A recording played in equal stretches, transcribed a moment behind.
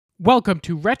Welcome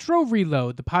to Retro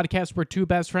Reload, the podcast where two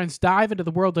best friends dive into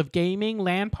the world of gaming,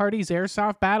 LAN parties,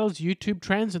 airsoft battles, YouTube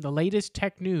trends, and the latest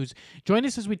tech news. Join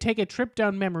us as we take a trip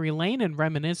down memory lane and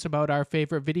reminisce about our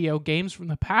favorite video games from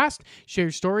the past,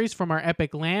 share stories from our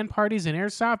epic LAN parties and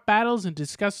airsoft battles, and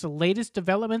discuss the latest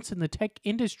developments in the tech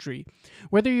industry.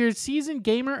 Whether you're a seasoned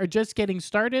gamer or just getting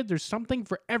started, there's something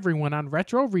for everyone on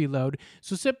Retro Reload.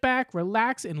 So sit back,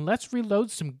 relax, and let's reload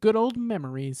some good old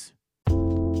memories.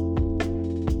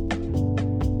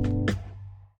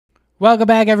 Welcome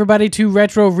back, everybody, to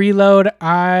Retro Reload.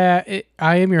 I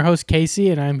am your host,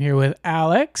 Casey, and I'm here with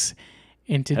Alex.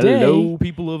 And today, hello,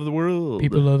 people of the world.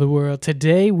 People of the world.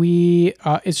 Today,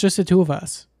 it's just the two of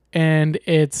us, and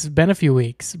it's been a few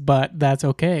weeks, but that's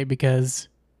okay because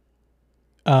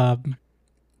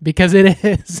it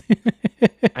is.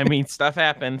 I mean, stuff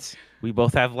happens. We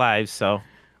both have lives, so.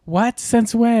 What?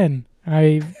 Since when?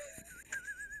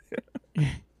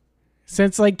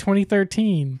 Since like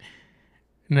 2013.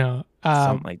 No.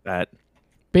 Something like that.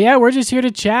 But yeah, we're just here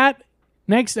to chat.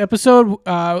 Next episode,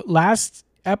 last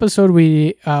episode,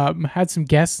 we had some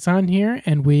guests on here,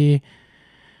 and we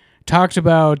talked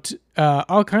about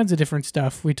all kinds of different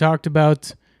stuff. We talked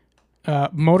about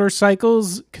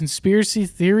motorcycles, conspiracy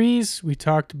theories. We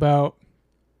talked about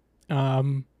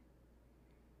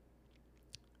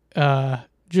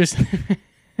just...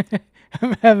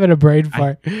 I'm having a brain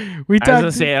fart. I was going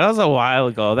to say, that was a while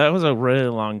ago. That was a really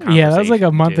long conversation. Yeah, that was like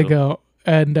a month ago.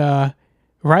 And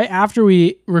right after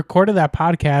we recorded that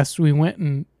podcast, we went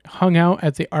and hung out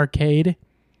at the arcade,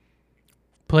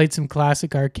 played some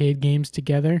classic arcade games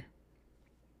together.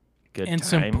 Good and times.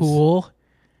 Some pool.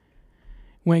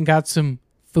 Went and got some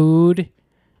food,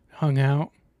 hung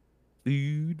out.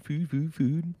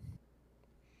 Food.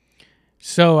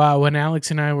 So when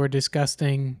Alex and I were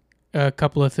discussing a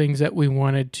couple of things that we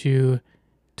wanted to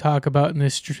talk about in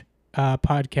this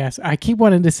podcast. I keep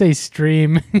wanting to say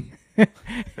stream.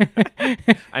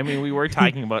 I mean, we were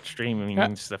talking about streaming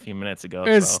just a few minutes ago.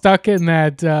 We're stuck in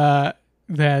that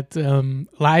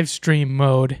live stream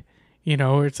mode,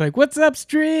 where it's like, what's up,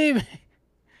 stream?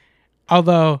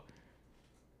 Although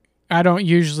I don't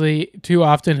usually too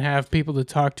often have people to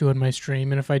talk to on my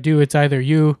stream. And if I do, it's either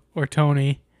you or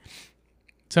Tony.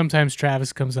 Sometimes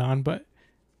Travis comes on, but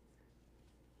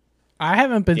I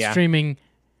haven't been streaming.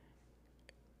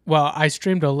 Well, I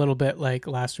streamed a little bit like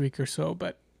last week or so,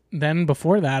 but then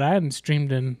before that, I hadn't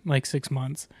streamed in like 6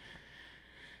 months.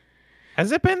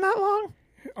 Has it been that long?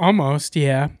 Almost,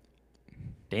 yeah.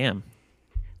 Damn.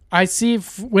 I see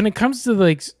when it comes to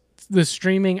like the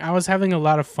streaming, I was having a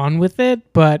lot of fun with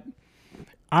it, but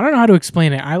I don't know how to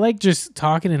explain it. I like just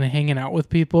talking and hanging out with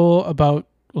people about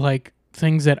like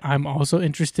things that I'm also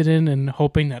interested in and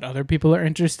hoping that other people are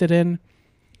interested in.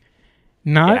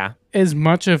 Not as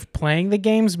much of playing the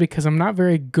games because I'm not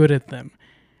very good at them.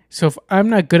 So if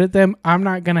I'm not good at them, I'm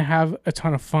not going to have a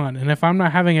ton of fun. And if I'm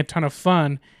not having a ton of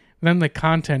fun, then the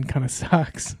content kind of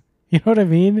sucks. You know what I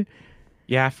mean?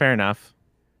 Yeah, fair enough.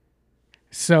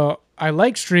 So I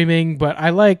like streaming, but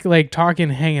I like talking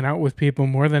and hanging out with people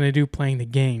more than I do playing the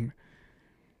game.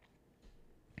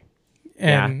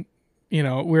 And, we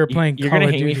were playing You're Call of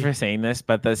gonna hate Duty. me for saying this,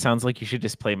 but that sounds like you should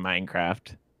just play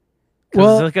Minecraft.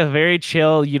 Well, it's like a very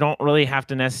chill. You don't really have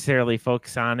to necessarily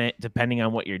focus on it, depending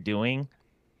on what you're doing.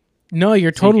 No,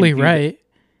 you're totally right.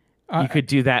 You could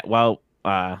do that while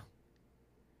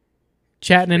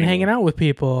chatting and hanging out with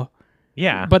people.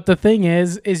 Yeah. But the thing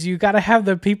is you got to have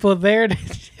the people there to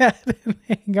chat and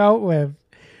hang out with.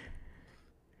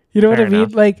 You know what I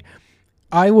mean? Like,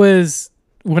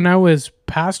 when I was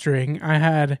pastoring, I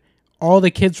had all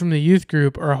the kids from the youth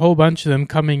group, or a whole bunch of them,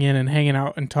 coming in and hanging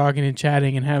out and talking and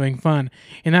chatting and having fun.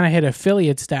 And then I hit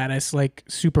affiliate status like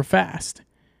super fast.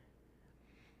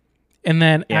 And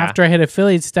then after I hit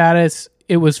affiliate status,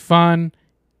 it was fun.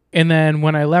 And then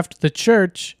when I left the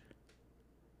church,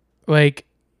 like,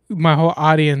 my whole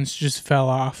audience just fell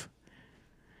off.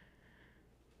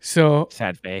 So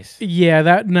sad face. Yeah,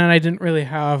 then I didn't really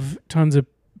have tons of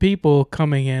people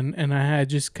coming in, and I had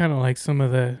just kind of like some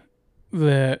of the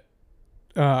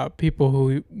people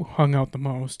who hung out the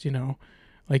most,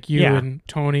 like you and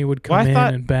Tony would come in,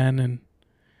 and Ben, and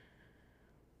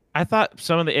I thought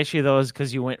some of the issue though is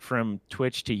because you went from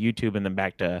Twitch to YouTube and then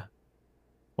back to,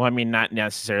 well, I mean, not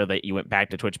necessarily that you went back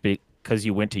to Twitch because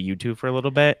you went to YouTube for a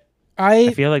little bit.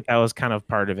 I feel like that was kind of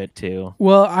part of it too.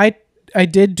 Well, I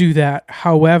did do that.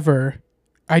 However,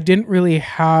 I didn't really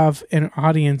have an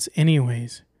audience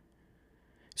anyways.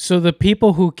 So the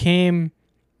people who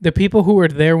were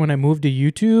there when I moved to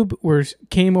YouTube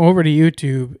came over to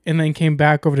YouTube and then came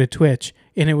back over to Twitch,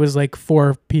 and it was like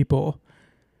 4 people.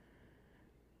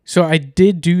 So I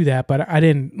did do that, but I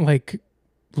didn't like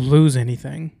lose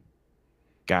anything.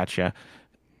 Gotcha.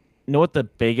 Know what the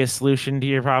biggest solution to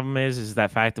your problem is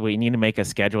that fact that we need to make a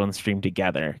schedule and stream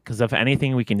together. Because if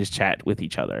anything, we can just chat with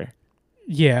each other.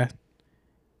 Yeah.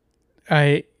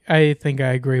 I think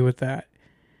I agree with that.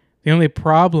 The only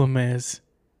problem is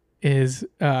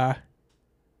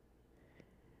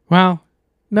well,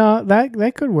 no,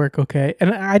 that could work okay.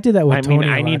 And I did that with Tony.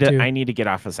 I need to get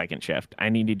off a second shift. I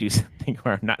need to do something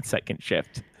where I'm not second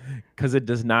shift. Because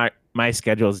my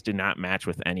schedules do not match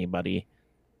with anybody.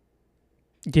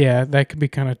 Yeah, that could be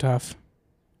kind of tough.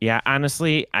 Yeah,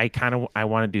 honestly, I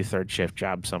want to do third shift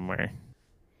job somewhere.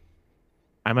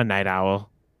 I'm a night owl.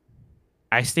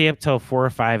 I stay up till 4 or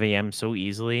 5 a.m. so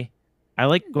easily. I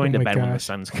like going to bed when the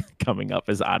sun's coming up,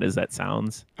 as odd as that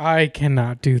sounds. I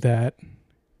cannot do that.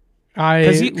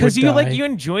 Because you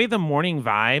enjoy the morning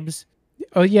vibes.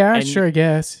 Oh yeah, sure, I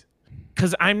guess.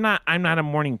 Because I'm not a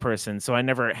morning person, so I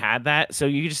never had that. So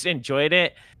you just enjoyed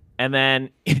it, and then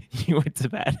you went to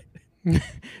bed.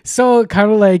 So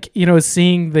kind of like,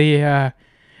 seeing the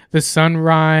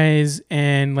sunrise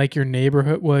and like your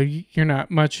neighborhood. Well, you're not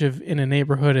much in a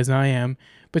neighborhood as I am,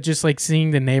 but just like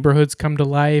seeing the neighborhoods come to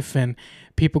life and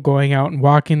people going out and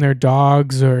walking their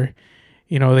dogs, or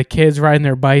the kids riding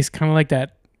their bikes, kind of like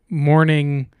that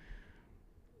morning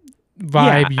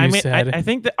vibe. I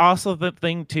think that also the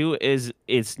thing too is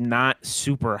it's not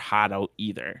super hot out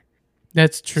either.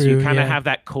 That's true. So you kind of have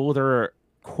that colder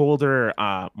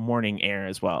morning air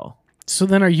as well. So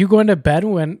then, are you going to bed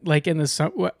when, like, in the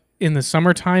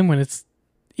summertime when it's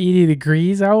 80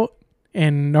 degrees out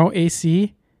and no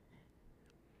AC?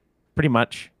 Pretty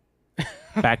much.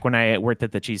 Back when I worked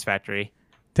at the cheese factory.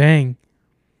 Dang.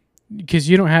 Because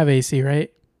you don't have AC,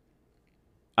 right?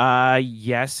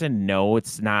 Yes and no.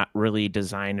 It's not really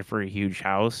designed for a huge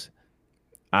house.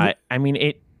 I mean,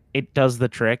 it does the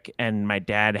trick. And my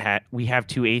dad we have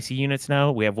 2 AC units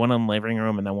now. We have one in the living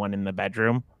room and then one in the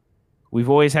bedroom. We've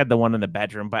always had the one in the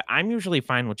bedroom, but I'm usually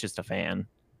fine with just a fan.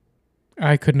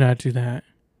 I could not do that.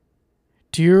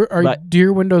 Do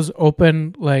your windows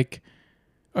open like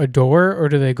a door, or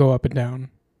do they go up and down?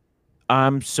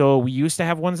 So we used to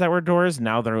have ones that were doors.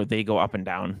 Now they go up and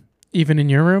down. Even in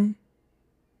your room?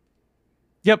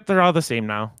 Yep, they're all the same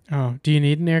now. Oh, do you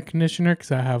need an air conditioner?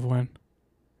 Because I have one.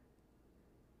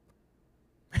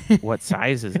 What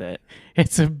size is it?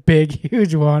 It's a big,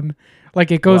 huge one.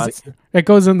 Like it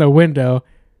goes in the window,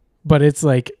 but it's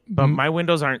like. But my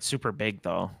windows aren't super big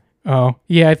though. Oh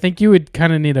yeah, I think you would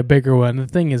kind of need a bigger one. The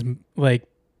thing is like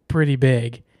pretty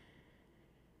big.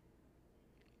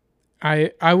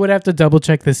 I would have to double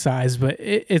check the size, but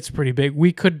it's pretty big.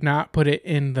 We could not put it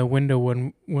in the window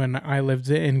when I lived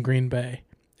in Green Bay.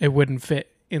 It wouldn't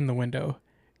fit in the window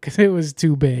because it was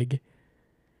too big.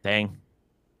 Dang.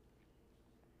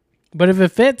 But if it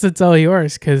fits, it's all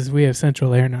yours because we have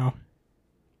central air now.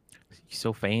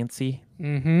 So fancy.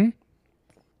 Mm-hmm.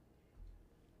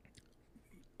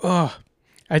 Oh,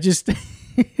 I just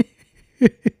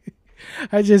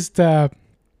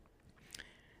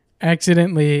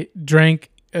accidentally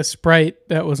drank a Sprite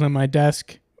that was on my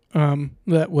desk.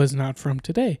 That was not from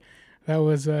today. That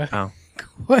was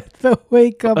quite the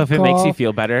wake up call. If it makes you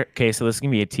feel better, okay. So this is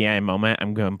gonna be a TI moment.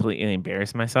 I'm going to completely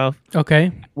embarrass myself.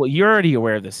 Okay. Well, you're already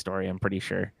aware of this story, I'm pretty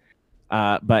sure.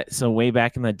 But so way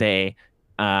back in the day,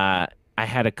 I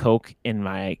had a Coke in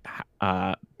my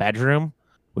bedroom,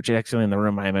 which is actually in the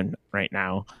room I'm in right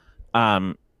now.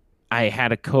 I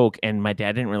had a Coke, and my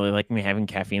dad didn't really like me having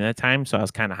caffeine at the time, so I was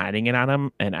kind of hiding it on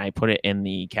him, and I put it in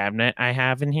the cabinet I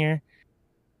have in here,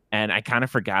 and I kind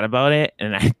of forgot about it,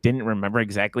 and I didn't remember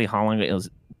exactly how long it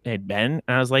had been,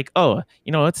 and I was like, oh,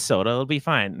 it's soda, it'll be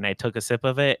fine, and I took a sip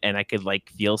of it, and I could like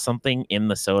feel something in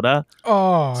the soda.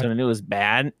 Oh, so I knew it was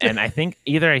bad, and I think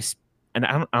I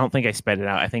don't think I spit it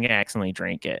out. I think I accidentally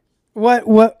drank it.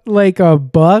 What like a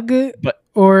bug?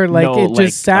 Or like no, it just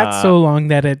like, sat so long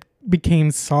that it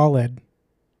became solid?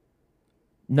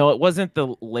 No, it wasn't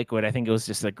the liquid. I think it was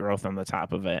just the growth on the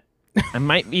top of it. I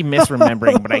might be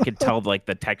misremembering, but I could tell like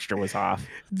the texture was off.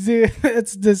 Dude,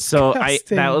 it's disgusting.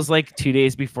 So that was like 2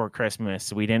 days before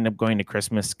Christmas. We ended up going to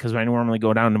Christmas because I normally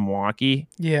go down to Milwaukee.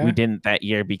 Yeah. We didn't that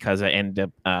year because I ended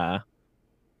up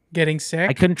getting sick.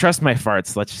 I couldn't trust my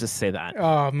farts. Let's just say that.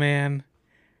 Oh man.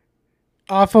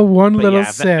 Off of one little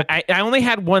sip. I only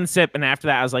had one sip, and after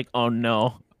that I was like, oh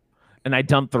no. And I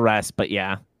dumped the rest, but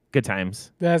yeah, good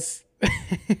times. That's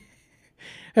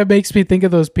it makes me think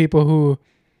of those people who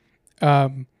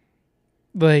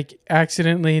like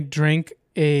accidentally drink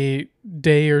a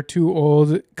day or two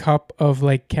old cup of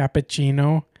like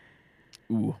cappuccino.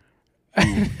 Ooh.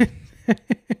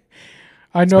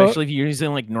 I know. Especially if you're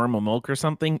using like normal milk or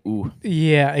something. Ooh.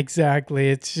 Yeah, exactly.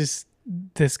 It's just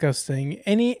disgusting.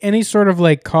 Any sort of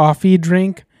like coffee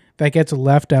drink that gets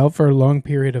left out for a long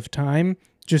period of time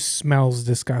just smells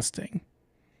disgusting.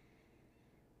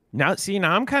 Now, see,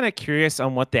 now I'm kind of curious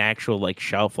on what the actual like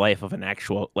shelf life of an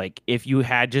actual like if you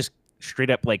had just straight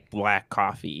up like black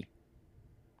coffee.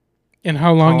 And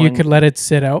how long you could let it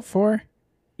sit out for?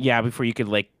 Yeah, before you could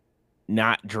like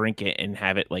not drink it and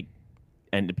have it like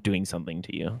end up doing something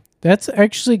to you. That's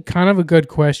actually kind of a good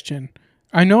question.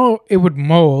 I know it would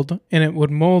mold, and it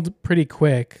would mold pretty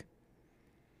quick.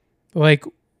 Like,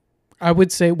 I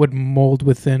would say it would mold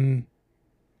within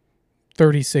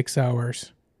 36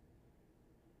 hours.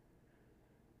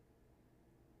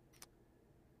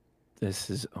 This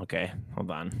is okay.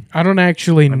 Hold on. I don't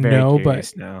actually know,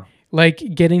 but now. Like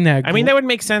getting that. I mean, that would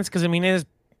make sense because I mean, it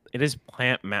is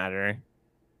plant matter.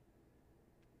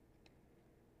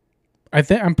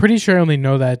 I'm pretty sure I only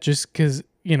know that just because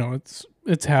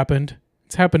it's happened.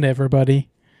 It's happened to everybody.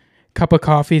 Cup of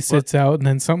coffee sits out and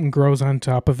then something grows on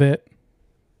top of it.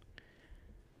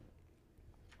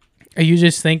 Are you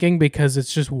just thinking because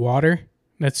it's just water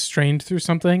that's strained through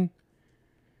something?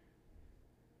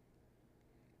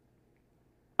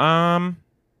 I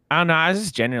don't know. I was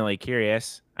just genuinely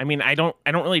curious. I mean, I don't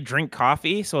really drink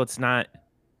coffee, so it's not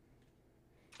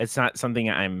something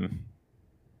I'm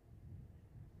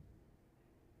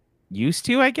used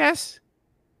to, I guess.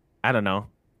 I don't know.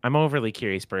 I'm an overly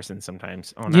curious person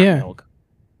sometimes. Oh, not milk.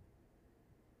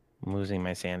 I'm losing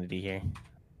my sanity here.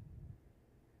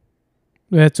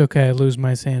 That's okay. I lose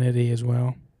my sanity as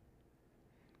well.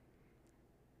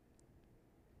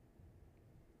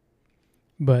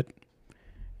 But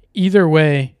either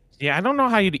way. Yeah, I don't know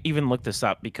how you'd even look this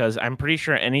up because I'm pretty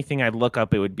sure anything I'd look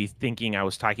up, it would be thinking I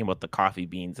was talking about the coffee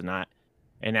beans and not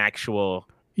an actual.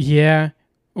 Yeah.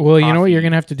 Well, you know what you're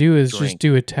going to have to do is just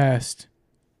do a test.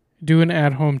 Do an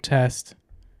at-home test.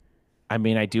 I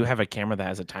mean, I do have a camera that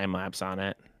has a time lapse on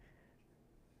it.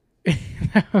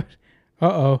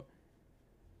 Uh-oh.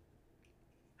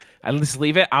 I'll just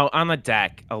leave it out on the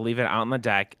deck. I'll leave it out on the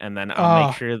deck, and then I'll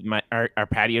make sure our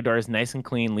patio door is nice and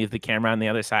clean. Leave the camera on the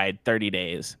other side. 30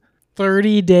 days.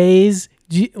 30 days?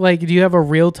 Do you have a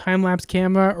real time-lapse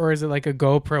camera, or is it like a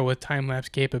GoPro with time-lapse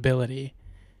capability?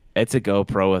 It's a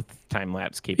GoPro with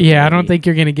time-lapse capability. Yeah, I don't think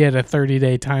you're going to get a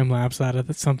 30-day time-lapse out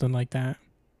of something like that.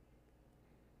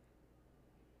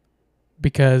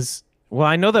 Because... Well,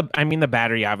 I know the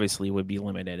battery obviously would be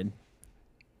limited.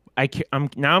 I'm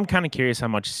kind of curious how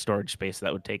much storage space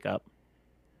that would take up.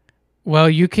 Well,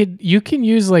 you can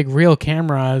use like real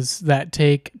cameras that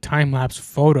take time-lapse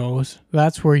photos.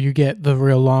 That's where you get the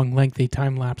real long, lengthy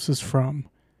time-lapses from.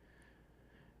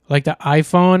 Like the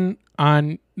iPhone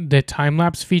on the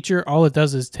time-lapse feature, all it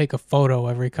does is take a photo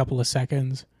every couple of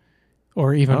seconds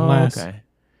or even less. Okay.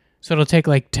 So it'll take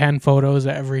like 10 photos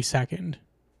every second.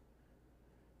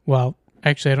 Well,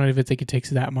 actually, I don't even think it takes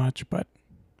that much, but...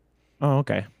 Oh,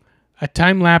 okay. A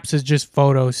time-lapse is just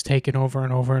photos taken over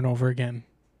and over and over again.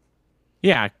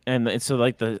 Yeah, and so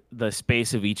like the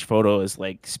space of each photo is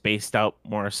like spaced out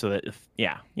more so that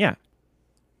yeah.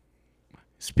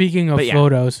 Speaking of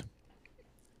photos,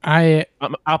 I'll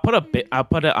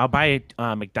buy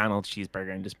a McDonald's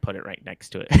cheeseburger and just put it right next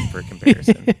to it for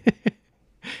comparison.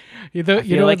 I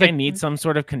feel like I need some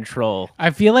sort of control.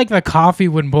 I feel like the coffee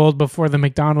would mold before the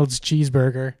McDonald's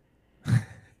cheeseburger.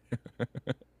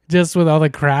 Just with all the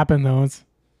crap in those.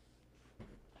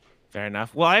 Fair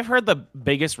enough. Well, I've heard the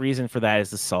biggest reason for that is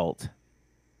the salt.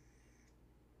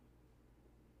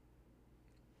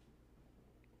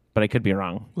 But I could be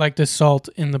wrong. Like the salt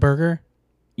in the burger?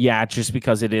 Yeah, just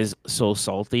because it is so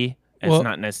salty. It's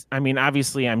not necessarily... I mean,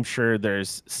 obviously, I'm sure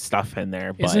there's stuff in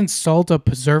there, but... Isn't salt a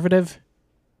preservative?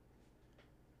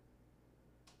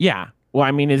 Yeah. Well,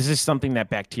 I mean, it's just something that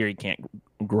bacteria can't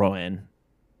grow in.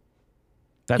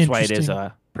 That's why it is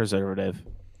a preservative.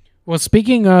 Well,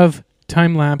 speaking of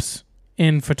time-lapse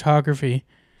in photography,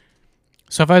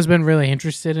 so if I've been really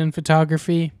interested in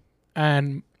photography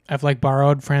and I've like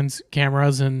borrowed friends'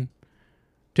 cameras and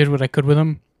did what I could with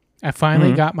them, I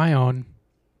finally got my own.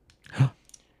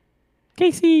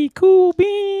 Casey, cool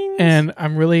beans. And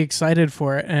I'm really excited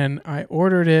for it. And I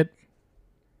ordered it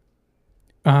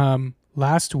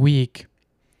last week,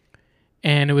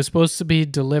 and it was supposed to be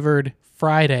delivered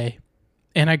Friday.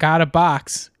 And I got a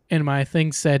box, and my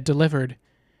thing said delivered.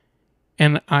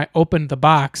 And I opened the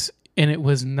box, and it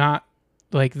was not,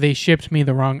 like, they shipped me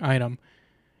the wrong item.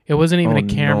 It wasn't even a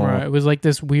camera. No. It was like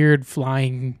this weird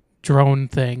flying drone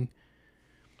thing.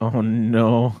 Oh,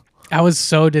 no. I was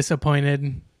so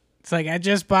disappointed. It's like I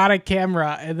just bought a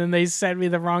camera and then they sent me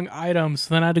the wrong item.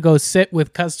 So then I had to go sit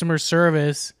with customer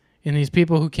service and these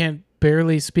people who can't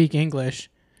barely speak English.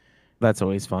 That's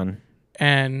always fun.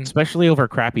 And especially over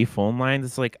crappy phone lines.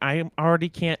 It's like I already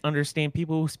can't understand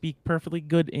people who speak perfectly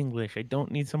good English. I don't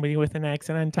need somebody with an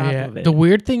accent on top of it. The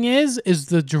weird thing is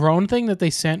the drone thing that they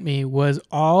sent me was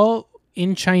all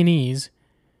in Chinese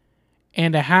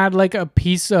and it had like a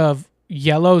piece of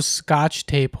yellow Scotch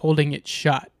tape holding it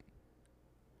shut.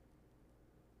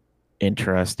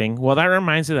 Interesting. Well, that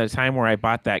reminds me of the time where I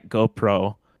bought that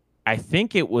GoPro. I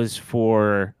think it was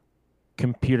for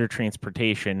computer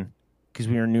transportation because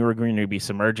we were going to be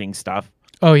submerging stuff.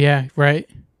 Oh, yeah, right.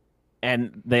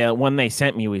 And the one they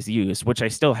sent me was used, which I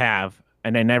still have.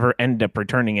 And I never ended up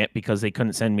returning it because they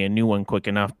couldn't send me a new one quick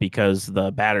enough because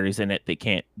the batteries in it, they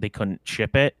couldn't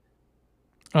ship it.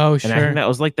 Oh, and sure. I think that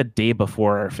was like the day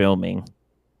before our filming.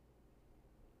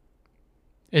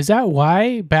 Is that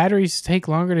why batteries take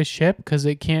longer to ship? Because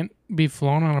it can't be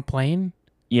flown on a plane?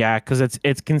 Yeah, because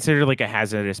it's considered like a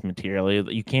hazardous material.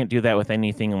 You can't do that with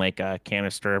anything like a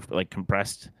canister of like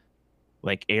compressed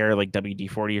like air, like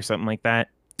WD-40 or something like that.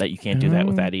 That you can't do that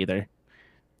with that either.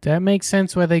 That makes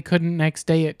sense why they couldn't next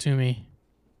day it to me.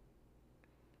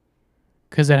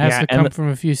 Because it has to come from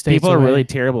a few states People away. are really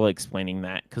terrible at explaining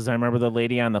that. Because I remember the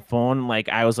lady on the phone, like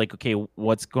I was like, okay,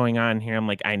 what's going on here? I'm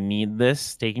like, I need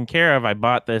this taken care of. I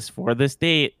bought this for this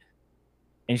date.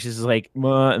 And she's like,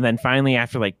 and then finally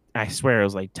after like, I swear it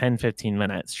was like 10, 15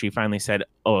 minutes, she finally said,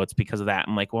 oh, it's because of that.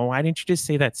 I'm like, well, why didn't you just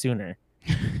say that sooner?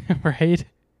 Right.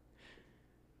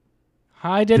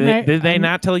 Did they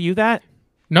not tell you that?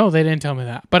 No, they didn't tell me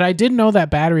that. But I did know that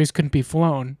batteries couldn't be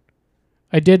flown.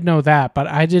 I did know that, but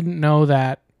I didn't know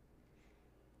that.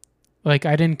 Like,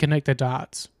 I didn't connect the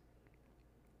dots.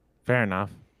 Fair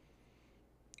enough.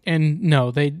 And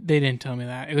no, they didn't tell me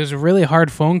that. It was a really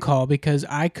hard phone call because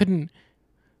I couldn't,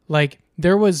 like,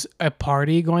 there was a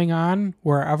party going on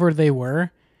wherever they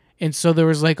were. And so there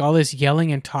was like all this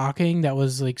yelling and talking that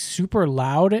was like super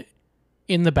loud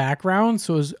in the background.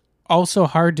 So it was also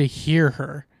hard to hear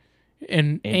her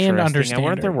and understand I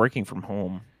wonder her. They're working from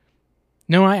home.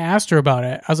 No, I asked her about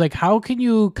it. I was like, how can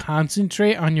you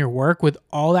concentrate on your work with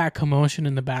all that commotion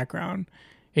in the background?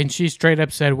 And she straight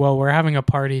up said, well, we're having a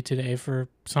party today for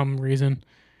some reason.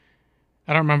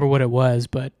 I don't remember what it was,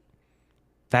 but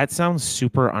that sounds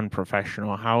super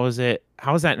unprofessional. How is that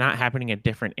not happening in a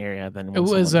different area than it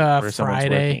was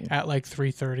Friday at like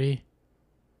 3:30?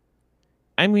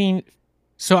 I mean,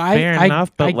 so fair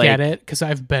enough, but I get it because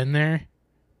I've been there,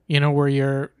 where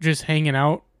you're just hanging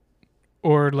out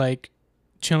or like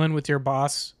chilling with your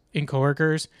boss and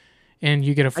coworkers and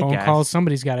you get a phone call,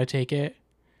 somebody's got to take it.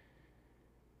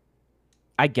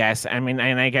 I guess. I mean,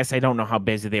 and I guess I don't know how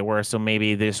busy they were, so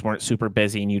maybe they just weren't super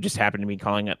busy and you just happened to be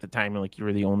calling at the time and like you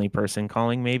were the only person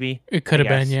calling, maybe. It could have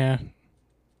been, yeah.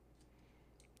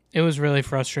 It was really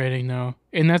frustrating though.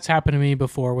 And that's happened to me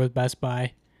before with Best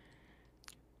Buy.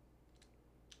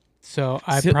 So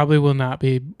I probably will not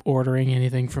be ordering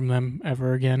anything from them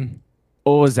ever again.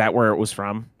 Oh, is that where it was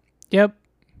from? Yep.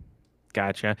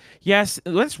 Gotcha. Yes,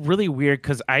 that's really weird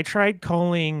because I tried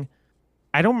calling.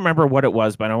 I don't remember what it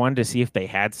was, but I wanted to see if they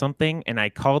had something, and I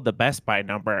called the Best Buy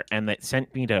number, and it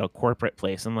sent me to a corporate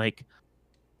place. I'm like,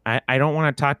 I don't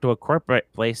want to talk to a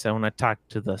corporate place. I want to talk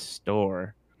to the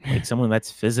store, like someone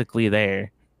that's physically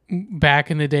there.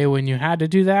 Back in the day when you had to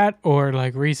do that, or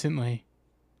like recently?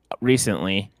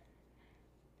 Recently.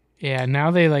 Yeah, now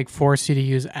they like force you to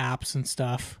use apps and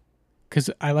stuff. Because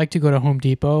I like to go to Home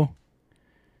Depot.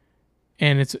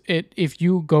 And if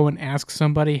you go and ask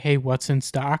somebody, hey, what's in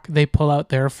stock? They pull out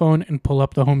their phone and pull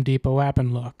up the Home Depot app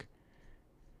and look.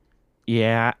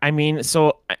 Yeah, I mean,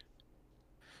 so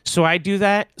I do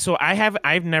that. So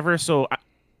I've never,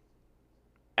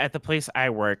 at the place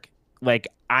I work, like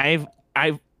I'm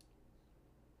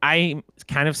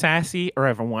kind of sassy, or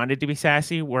I've wanted to be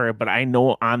sassy, but I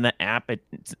know on the app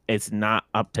it's not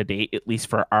up to date, at least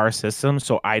for our system,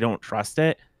 so I don't trust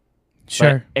it.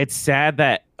 Sure. But it's sad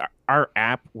that our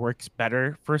app works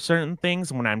better for certain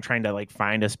things. When I'm trying to like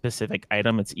find a specific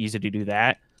item, it's easy to do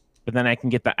that. But then I can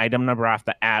get the item number off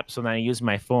the app, so then I use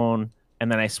my phone,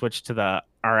 and then I switch to the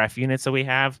RF units that we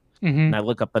have, and I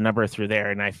look up the number through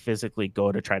there, and I physically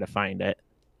go to try to find it.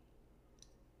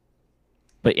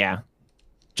 But yeah.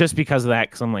 Just because of that,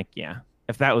 because I'm like, yeah,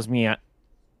 if that was me,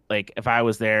 like if I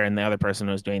was there and the other person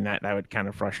was doing that, that would kind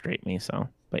of frustrate me. So,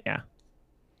 but yeah.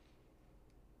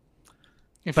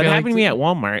 But it happened to me at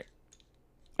Walmart.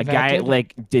 A guy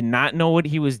like did not know what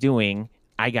he was doing.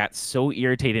 I got so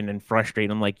irritated and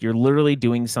frustrated. I'm like, you're literally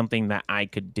doing something that I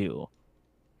could do.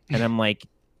 And I'm like,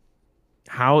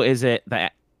 how is it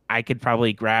that I could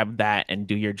probably grab that and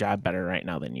do your job better right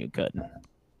now than you could.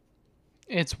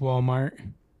 It's Walmart.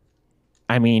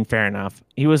 I mean, fair enough.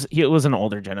 He was an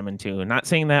older gentleman too. Not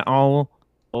saying that all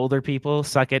older people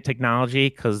suck at technology,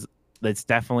 because that's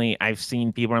definitely, I've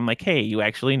seen people. I'm like, hey, you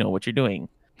actually know what you're doing.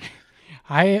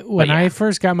 I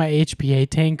first got my HPA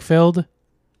tank filled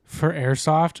for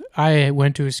airsoft, I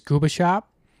went to a scuba shop,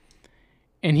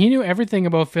 and he knew everything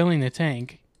about filling the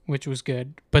tank, which was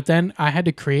good. But then I had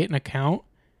to create an account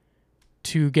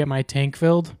to get my tank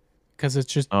filled, because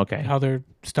it's just how their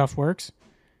stuff works.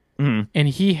 Mm-hmm. And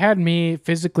he had me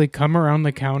physically come around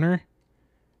the counter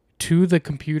to the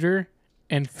computer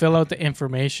and fill out the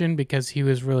information, because he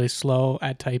was really slow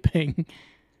at typing.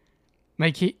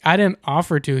 Like, I didn't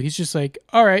offer to. He's just like,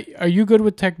 all right, are you good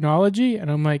with technology? And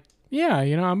I'm like, yeah,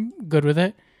 I'm good with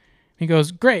it. He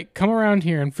goes, great, come around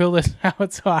here and fill this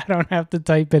out so I don't have to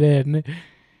type it in.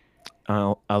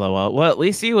 LOL. Well, at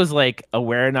least he was like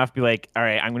aware enough to be like, all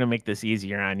right, I'm going to make this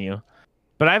easier on you.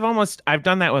 But I've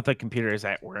done that with the computers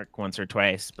at work once or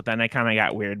twice, but then I kind of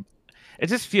got weird. It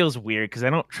just feels weird because I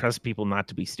don't trust people not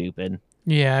to be stupid.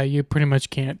 Yeah, you pretty much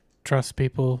can't trust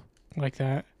people like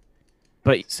that.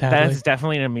 But that's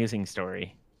definitely an amusing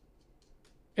story.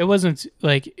 It wasn't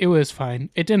like, it was fine.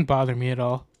 It didn't bother me at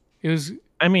all. It was.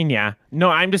 I mean, yeah. No,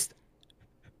 I'm just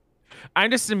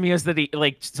amused that he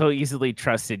like so easily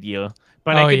trusted you.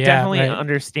 But I could definitely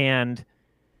understand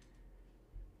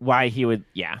why he would.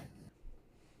 Yeah.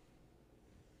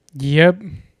 Yep.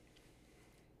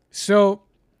 So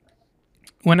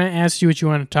when I asked you what you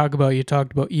want to talk about, you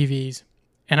talked about EVs,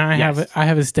 and I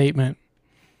have a statement.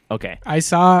 Okay. I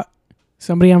saw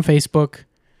somebody on Facebook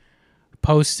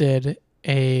posted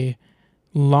a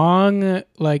long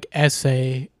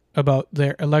essay about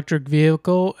their electric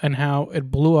vehicle and how it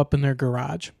blew up in their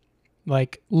garage,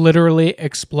 like literally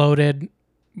exploded.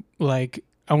 Like,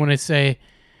 I want to say,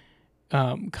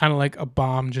 kind of like a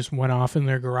bomb just went off in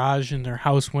their garage and their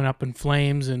house went up in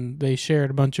flames, and they shared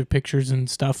a bunch of pictures and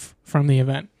stuff from the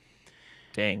event.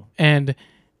 Dang. And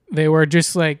they were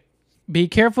just like, be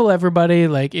careful, everybody.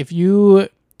 Like, if you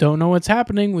don't know what's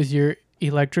happening with your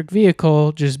electric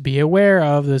vehicle, just be aware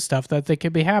of the stuff that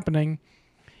could be happening.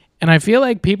 And I feel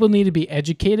like people need to be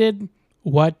educated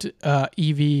what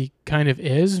EV kind of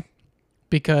is,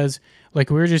 because like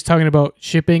we were just talking about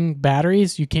shipping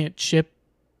batteries, you can't ship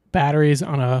batteries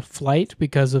on a flight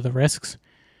because of the risks.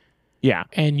 Yeah.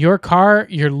 And your car,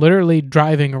 you're literally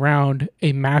driving around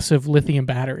a massive lithium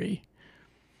battery.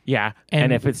 Yeah.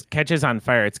 And if it catches on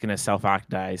fire, it's going to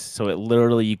self-oxidize. So it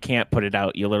literally, you can't put it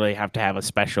out. You literally have to have a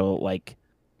special, like,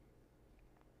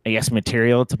 I guess,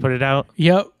 material to put it out.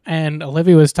 Yep. And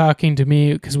Olivia was talking to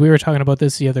me because we were talking about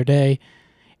this the other day,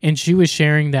 and she was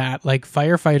sharing that like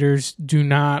firefighters do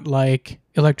not like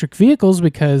electric vehicles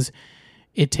because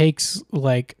it takes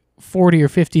like 40 or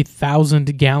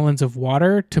 50,000 gallons of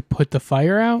water to put the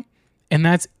fire out. And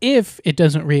that's if it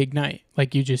doesn't reignite,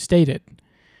 like you just stated.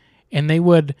 And they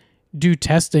would do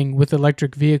testing with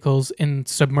electric vehicles and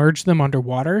submerge them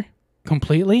underwater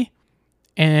completely.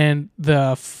 And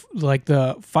the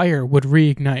fire would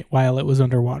reignite while it was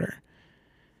underwater.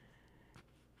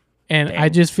 And I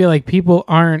just feel like people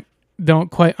don't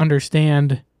quite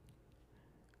understand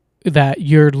that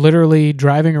you're literally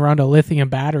driving around a lithium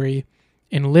battery.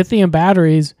 And lithium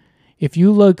batteries, if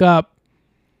you look up,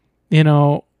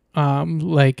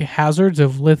 like hazards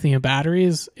of lithium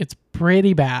batteries, it's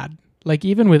pretty bad. Like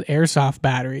even with airsoft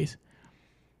batteries,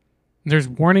 there's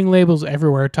warning labels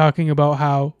everywhere talking about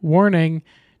how, warning,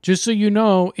 just so you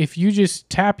know, if you just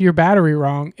tap your battery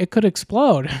wrong, it could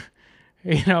explode.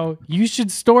 You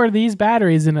should store these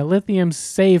batteries in a lithium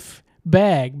safe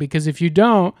bag, because if you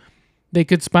don't, they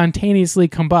could spontaneously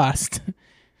combust.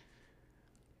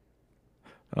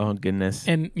 Oh, goodness.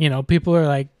 And, people are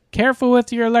like, careful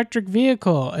with your electric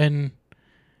vehicle. And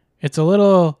it's a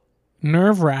little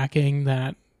nerve-wracking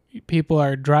that people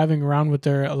are driving around with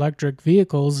their electric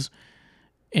vehicles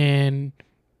and,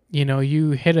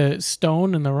 you hit a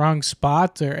stone in the wrong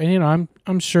spot. And,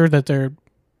 I'm sure that they're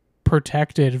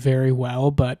protected very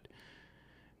well, but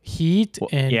heat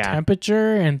and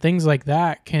temperature and things like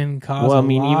that can cause a lot of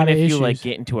issues. Well, I mean, even if you like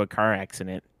get into a car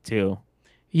accident too.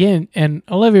 Yeah, and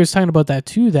Olivia was talking about that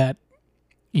too, that,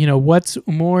 what's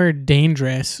more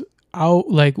dangerous, our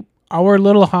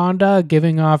little Honda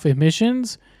giving off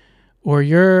emissions, or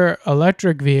your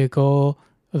electric vehicle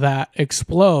that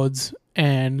explodes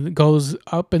and goes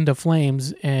up into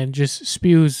flames and just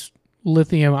spews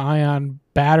lithium ion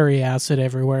battery acid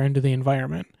everywhere into the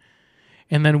environment.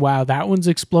 And then while that one's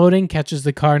exploding, catches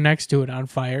the car next to it on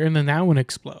fire, and then that one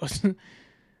explodes.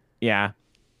 Yeah.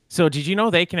 So did you know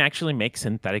they can actually make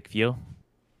synthetic fuel?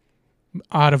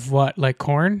 Out of what? Like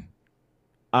corn?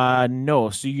 No.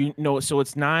 So you know, so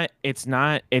it's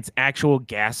actual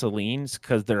gasolines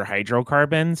because they're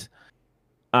hydrocarbons.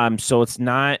 So it's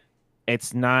not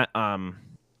ethanol.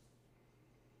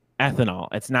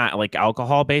 It's not like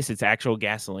alcohol based, it's actual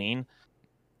gasoline.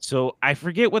 So I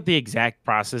forget what the exact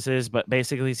process is, but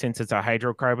basically, since it's a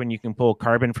hydrocarbon, you can pull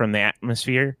carbon from the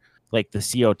atmosphere, like the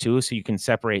CO2, so you can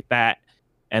separate that,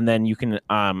 and then you can,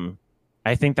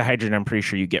 I think the hydrogen, I'm pretty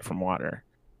sure you get from water,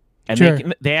 and Sure.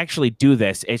 they actually do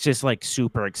this. It's just like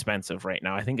super expensive right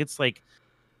now. I think it's like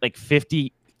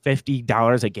 $50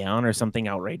 a gallon or something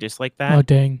outrageous like Oh that.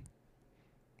 dang.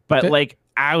 But That, like,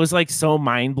 I was like so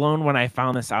mind blown when I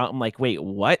found this out. I'm like, wait,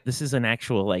 what? This is an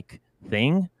actual like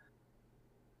thing.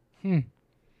 hmm.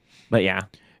 But yeah.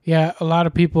 Yeah, a lot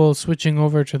of people switching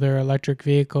over to their electric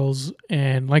vehicles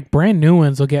and like brand new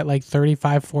ones will get like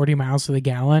 35, 40 miles to the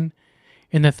gallon.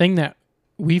 And the thing that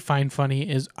we find funny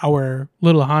is our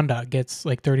little Honda gets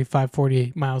like 35,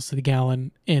 40 miles to the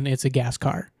gallon and it's a gas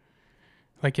car.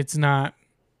 Like it's not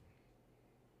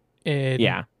in,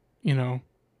 Yeah. you know,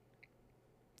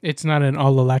 it's not an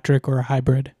all electric or a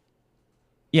hybrid.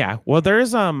 Yeah. Well,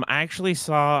 there's I actually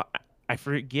saw, I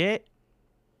forget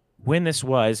when this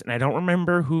was, and I don't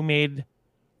remember who made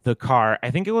the car.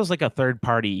 I think it was like a third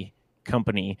party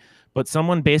company, but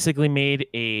someone basically made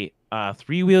a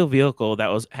three-wheel vehicle that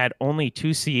was had only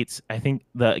two seats. I think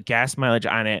the gas mileage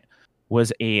on it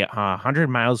was 100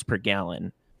 miles per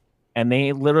gallon, and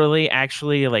they literally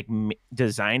actually like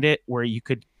designed it where you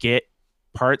could get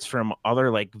parts from other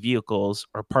like vehicles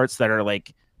or parts that are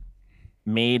like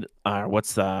made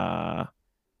what's the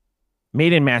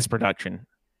made in mass production,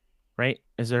 right?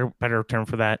 Is there a better term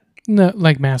for that? No,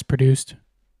 like mass produced.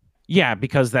 Yeah,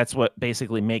 because that's what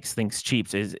basically makes things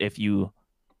cheap is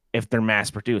if they're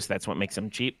mass produced, that's what makes them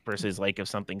cheap versus like if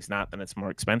something's not, then it's more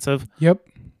expensive. Yep.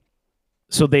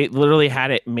 So they literally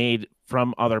had it made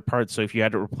from other parts. So if you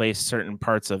had to replace certain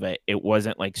parts of it, it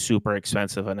wasn't like super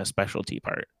expensive and a specialty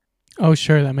part. Oh,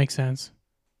 sure. That makes sense.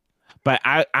 But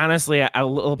I honestly, a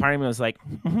little part of me was like,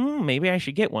 maybe I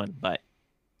should get one. But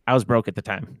I was broke at the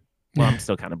time. Well, I'm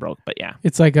still kind of broke, but yeah.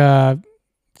 It's like a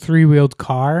three-wheeled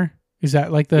car. Is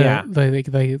that like Yeah.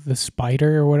 the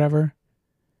Spider or whatever?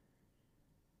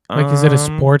 Like, is it a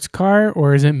sports car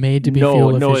or is it made to be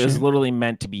fuel No, it was efficient? literally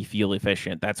meant to be fuel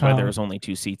efficient. That's why there Oh, was only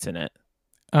two seats in it.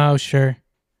 oh, sure.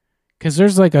 Because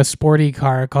there's like a sporty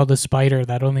car called the Spider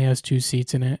that only has two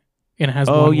seats in it and it has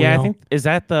Oh one yeah, I wheel. think is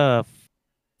that the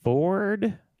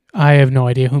Ford? I have no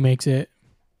idea who makes it.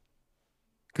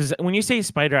 Because when you say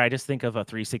Spider, I just think of a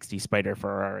 360 Spider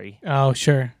Ferrari. Oh,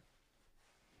 sure.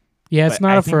 Yeah, it's But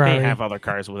not I a think they have Ferrari. other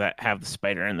cars that have the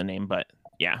Spider in the name. But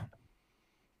yeah,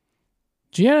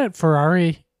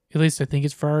 Ferrari, at least I think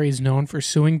it's Ferrari, is known for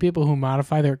suing people who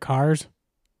modify their cars.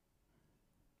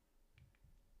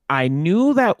 I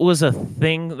knew that was a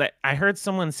thing that I heard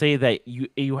someone say that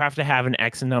you have to have an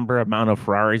X number amount of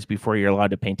Ferraris before you're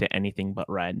allowed to paint it anything but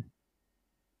red.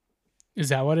 Is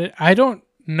that what it? I don't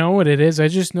know what it is. I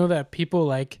just know that people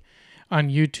like on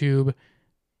YouTube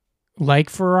like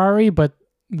Ferrari, but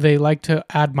they like to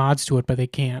add mods to it, but they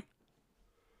can't.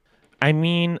 I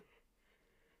mean,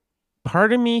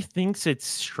 part of me thinks it's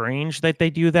strange that they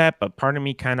do that, but part of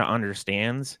me kind of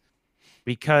understands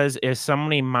because if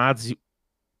somebody mods,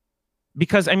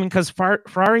 because I mean, because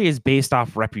Ferrari is based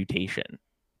off reputation.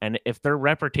 And if their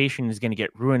reputation is going to get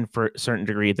ruined for a certain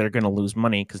degree, they're going to lose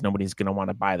money because nobody's going to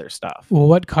want to buy their stuff. Well,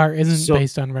 what car isn't So,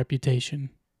 based on reputation?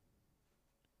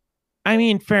 I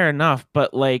mean, fair enough,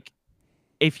 but like,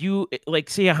 if you like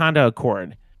see a Honda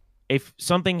Accord, if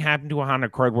something happened to a Honda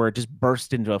Accord where it just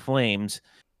burst into flames,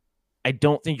 I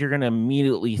don't think you're going to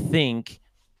immediately think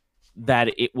that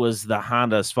it was the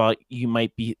Honda's fault. You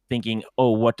might be thinking,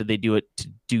 oh, what did they do it to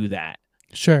do that?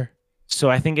 Sure. So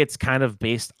I think it's kind of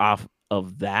based off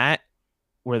of that,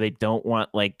 where they don't want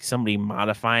like somebody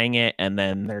modifying it and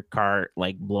then their car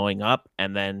like blowing up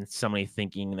and then somebody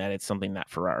thinking that it's something that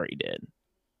Ferrari did.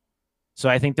 So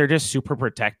I think they're just super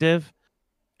protective.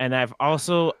 And I've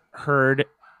also heard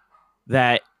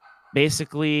that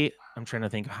basically, I'm trying to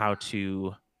think how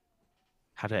to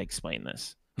explain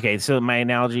this. Okay, so my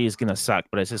analogy is gonna suck,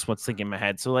 but it's just what's thinking in my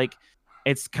head. So like,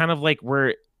 it's kind of like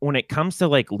where when it comes to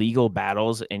like legal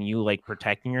battles and you like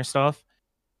protecting your stuff,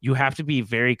 you have to be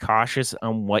very cautious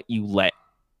on what you let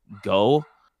go,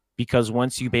 because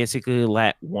once you basically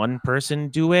let one person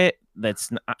do it,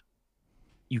 that's not,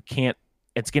 you can't.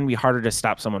 It's gonna be harder to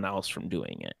stop someone else from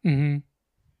doing it. Mm-hmm.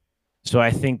 So I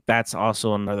think that's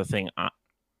also another thing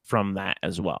from that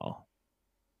as well.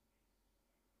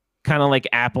 Kind of like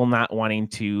Apple not wanting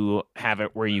to have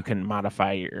it where you can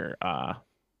modify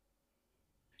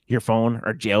your phone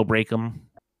or jailbreak them.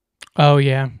 Oh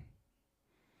yeah.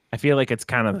 I feel like it's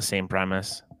kind of the same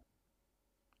premise.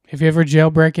 Have you ever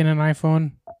jailbroken an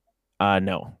iPhone?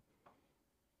 No.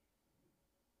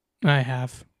 I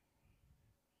have.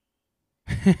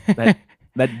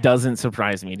 That doesn't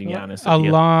surprise me, to be honest with A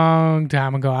you. long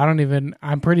time ago.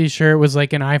 I'm pretty sure it was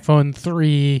like an iPhone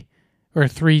 3 or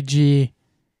 3G,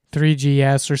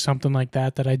 3GS or something like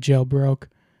that I jailbroke.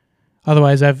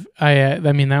 Otherwise, I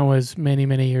mean, that was many,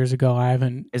 many years ago. I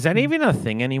haven't. Is that even a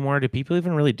thing anymore? Do people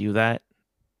even really do that?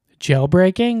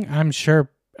 Jailbreaking? I'm sure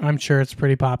it's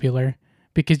pretty popular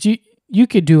because you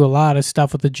could do a lot of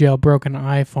stuff with a jailbroken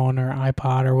iPhone or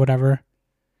iPod or whatever.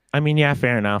 I mean, yeah,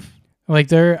 fair enough.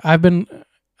 Like I've been,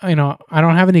 I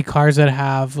don't have any cars that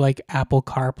have like Apple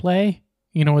CarPlay.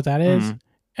 You know what that is?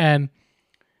 And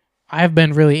I've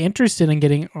been really interested in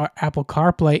getting Apple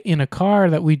CarPlay in a car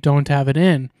that we don't have it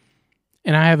in.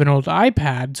 And I have an old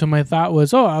iPad, so my thought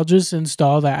was, I'll just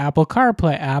install the Apple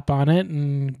CarPlay app on it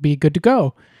and be good to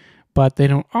go. But they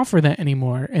don't offer that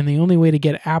anymore. And the only way to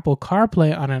get Apple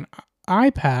CarPlay on an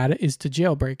iPad is to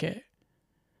jailbreak it.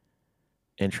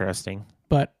 Interesting.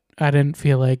 But I didn't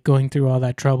feel like going through all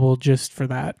that trouble just for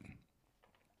that.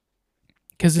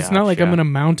 Because it's not like I'm going to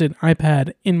mount an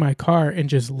iPad in my car and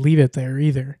just leave it there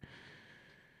either.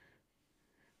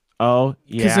 Oh,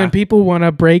 yeah. Because then people want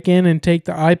to break in and take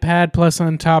the iPad, plus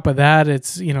on top of that,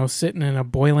 it's, sitting in a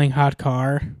boiling hot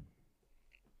car.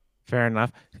 Fair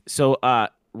enough. So,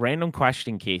 random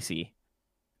question, Casey.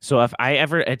 So if I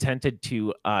ever attempted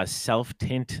to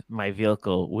self-tint my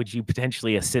vehicle, would you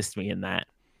potentially assist me in that?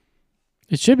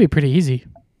 It should be pretty easy.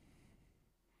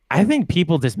 I think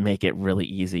people just make it really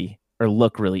easy or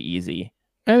look really easy.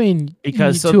 I mean,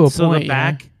 because to a point, the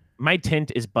back, my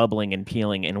tint is bubbling and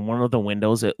peeling, and one of the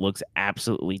windows, it looks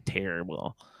absolutely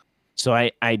terrible. So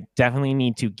I definitely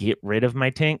need to get rid of my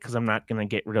tint because I'm not going to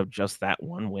get rid of just that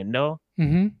one window.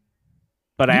 Mm-hmm.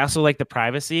 But I also like the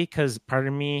privacy because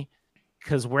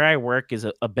because where I work is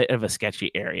a bit of a sketchy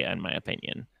area, in my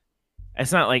opinion.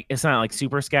 It's not like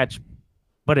super sketch,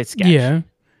 but it's sketch. Yeah.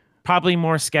 Probably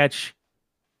more sketch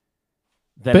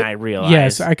than I realize.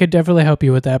 Yes, I could definitely help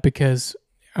you with that because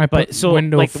I put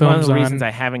window films on. One of the reasons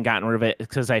I haven't gotten rid of it is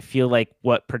because I feel like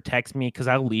what protects me, because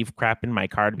I'll leave crap in my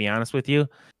car, to be honest with you.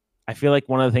 I feel like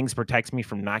one of the things protects me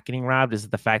from not getting robbed is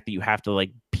the fact that you have to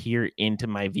like peer into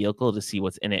my vehicle to see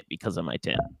what's in it because of my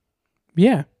tint.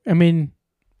 Yeah. I mean,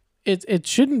 it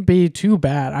shouldn't be too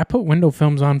bad. I put window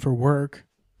films on for work.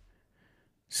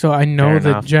 So I know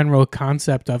the general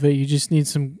concept of it. You just need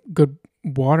some good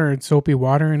water and soapy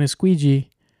water and a squeegee.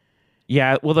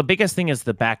 Yeah, well, the biggest thing is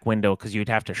the back window because you'd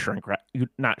have to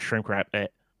not shrink wrap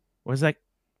it. What is that?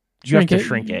 You have to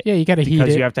shrink it. Yeah, you got to heat it.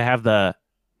 Because you have to have the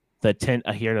tint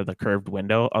adhere to the curved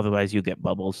window. Otherwise, you get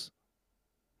bubbles.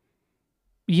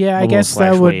 Yeah, I guess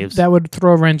that would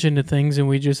throw a wrench into things, and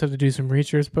we just have to do some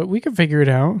research, but we can figure it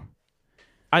out.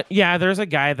 Yeah, there's a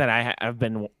guy that I've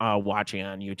been watching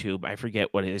on YouTube. I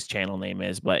forget what his channel name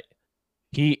is, but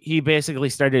he basically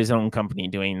started his own company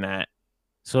doing that.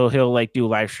 So he'll like do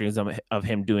live streams of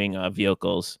him doing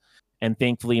vehicles. And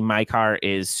thankfully my car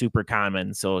is super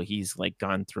common, so he's like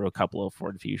gone through a couple of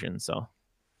Ford Fusions. So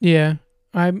yeah,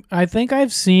 I think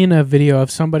I've seen a video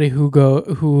of somebody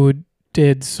who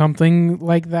did something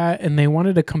like that, and they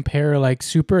wanted to compare like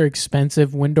super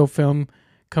expensive window film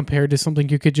compared to something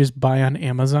you could just buy on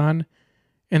Amazon,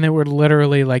 and they were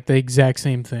literally like the exact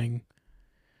same thing.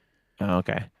 Oh,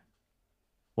 okay.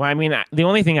 Well, I mean, the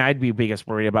only thing I'd be biggest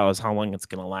worried about is how long it's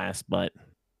going to last, but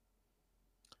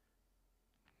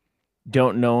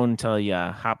don't know until you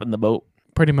hop in the boat.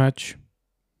 Pretty much.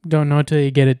 Don't know until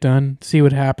you get it done. See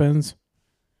what happens.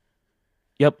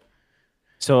 Yep.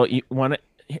 So you want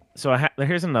to... So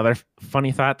here's another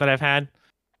funny thought that I've had.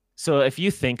 So if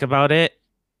you think about it,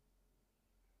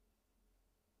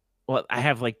 well, I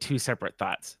have like two separate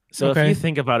thoughts. So if you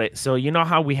think about it, so you know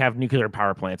how we have nuclear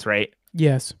power plants, right?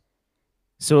 Yes.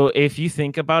 So if you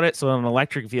think about it, so an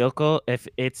electric vehicle, if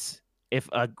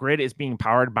a grid is being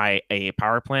powered by a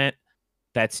power plant,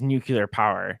 that's nuclear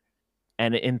power.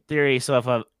 And in theory, so if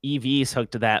a EV is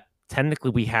hooked to that,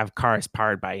 technically we have cars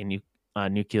powered by a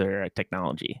nuclear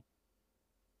technology.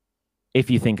 If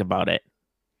you think about it.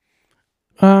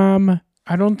 I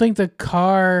don't think the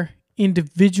car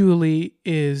individually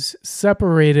is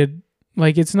separated.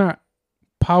 Like, it's not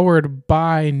powered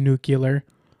by nuclear.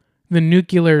 The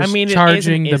nuclear is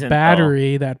charging the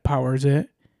battery that powers it.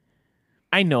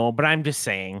 I know, but I'm just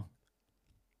saying.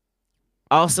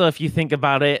 Also, if you think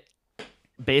about it,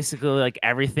 basically like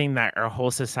everything that our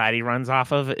whole society runs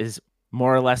off of is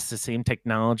more or less the same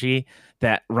technology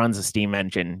that runs a steam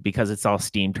engine because it's all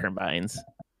steam turbines.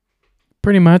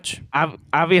 Pretty much.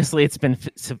 Obviously, it's been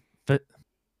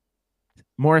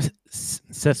more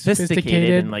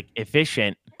sophisticated and like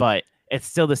efficient, but it's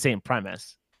still the same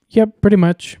premise. Yep, pretty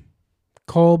much.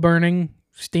 Coal burning,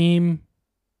 steam.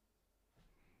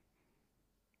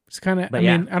 It's kind of,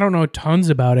 mean, I don't know tons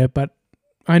about it, but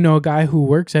I know a guy who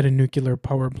works at a nuclear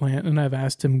power plant, and I've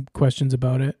asked him questions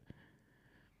about it.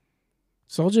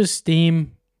 It's all just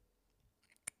steam.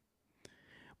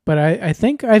 But I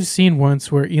think I've seen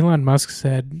once where Elon Musk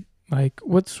said, like,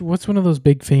 what's one of those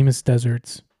big famous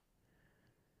deserts?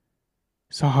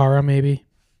 Sahara, maybe.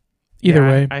 Either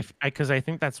way, because I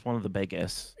think that's one of the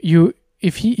biggest.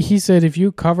 If he said if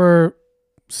you cover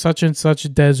such and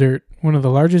such desert, one of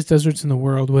the largest deserts in the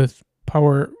world, with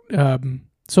power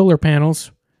solar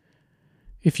panels,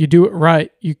 if you do it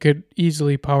right, you could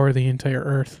easily power the entire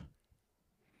Earth.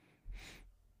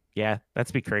 Yeah,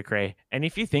 that's be cray. And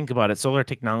if you think about it, solar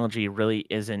technology really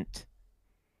isn't.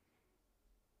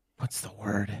 What's the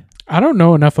word? I don't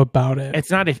know enough about it.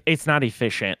 It's not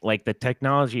efficient. Like the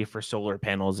technology for solar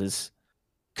panels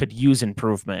could use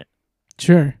improvement.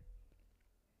 Sure.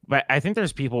 But I think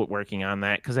there's people working on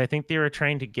that, because I think they were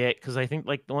trying to get, because I think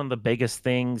like one of the biggest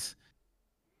things,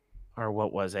 or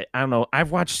what was it? I don't know.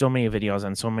 I've watched so many videos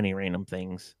on so many random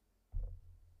things.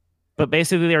 But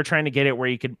basically they were trying to get it where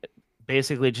you could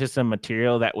basically just a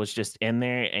material that was just in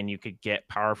there and you could get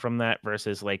power from that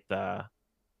versus like I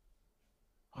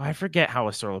forget how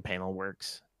a solar panel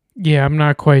works. Yeah, I'm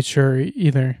not quite sure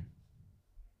either.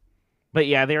 But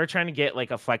yeah, they were trying to get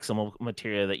like a flexible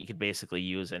material that you could basically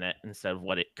use in it instead of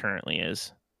what it currently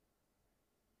is.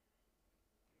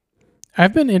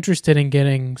 I've been interested in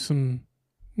getting some,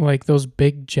 like, those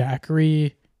big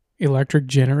Jackery electric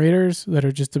generators that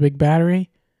are just a big battery.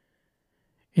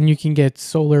 And you can get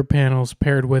solar panels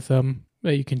paired with them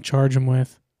that you can charge them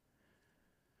with.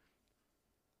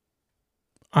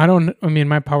 I mean,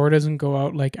 my power doesn't go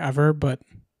out like ever, but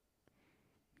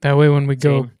that way when we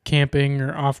go camping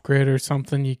or off grid or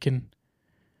something, you can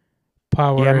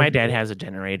power. Yeah, my dad has a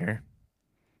generator.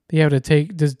 Does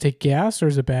it take gas or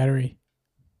is it battery?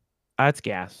 It's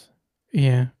gas.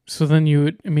 Yeah. So then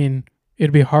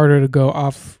it'd be harder to go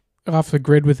off the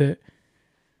grid with it.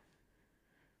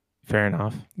 Fair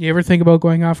enough. You ever think about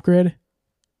going off grid?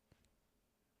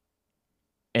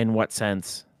 In what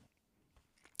sense?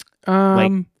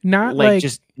 Not like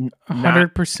just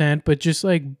 100%, but just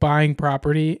like buying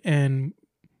property and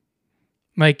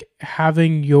like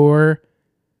having your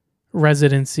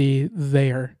residency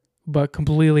there, but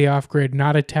completely off grid,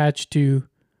 not attached to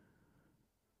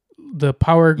the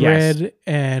power grid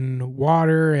and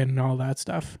water and all that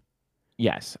stuff.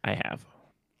 Yes, I have.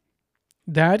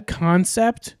 That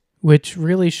concept, which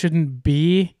really shouldn't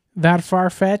be that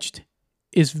far-fetched,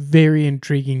 is very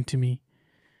intriguing to me.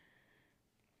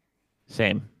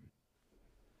 Same.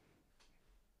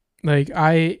 Like,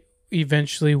 I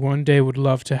eventually one day would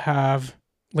love to have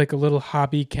like a little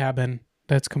hobby cabin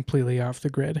that's completely off the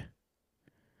grid.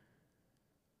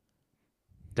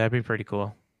 That'd be pretty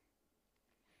cool.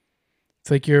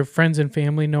 It's like your friends and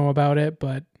family know about it,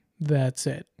 but that's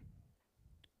it.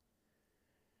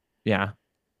 Yeah.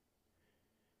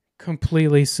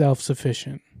 Completely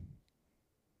self-sufficient.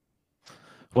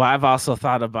 Well, I've also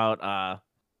thought about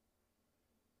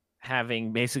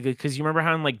having basically, because you remember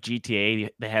how in like GTA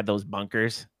they had those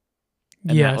bunkers?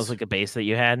 And that was like a base that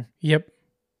you had? Yep.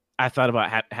 I thought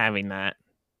about having that,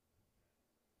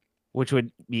 which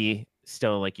would be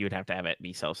still like you would have to have it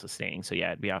be self-sustaining. So yeah,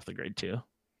 it'd be off the grid too.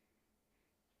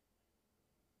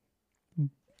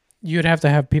 You'd have to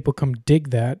have people come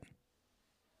dig that.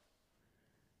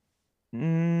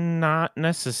 Not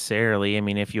necessarily. I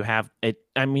mean, if you have it,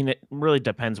 I mean, it really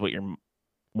depends what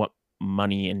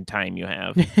money and time you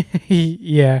have.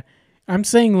 Yeah. I'm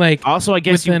saying like also, I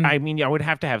guess I would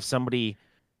have to have somebody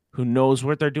who knows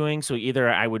what they're doing. So either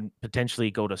I would potentially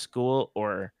go to school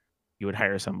or you would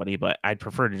hire somebody, but I'd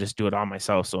prefer to just do it all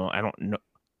myself. So I don't know.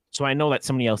 So I know that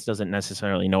somebody else doesn't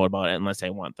necessarily know about it unless I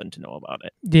want them to know about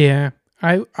it. Yeah.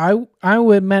 I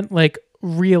would meant like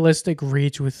realistic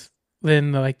reach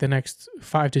within the next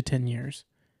 5 to 10 years.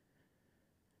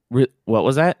 What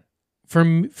was that?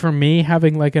 For me,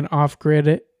 having like an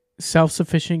off-grid,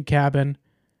 self-sufficient cabin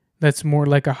that's more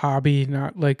like a hobby,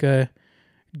 not like a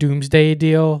doomsday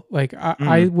deal. Like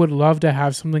I would love to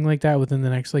have something like that within the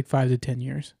next like 5 to 10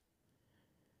 years.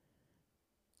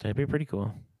 That'd be pretty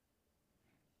cool.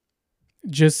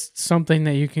 Just something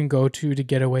that you can go to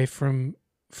get away from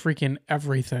freaking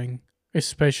everything,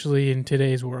 especially in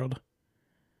today's world.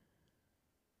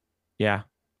 Yeah,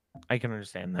 I can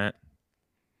understand that.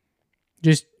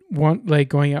 Just want like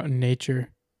going out in nature.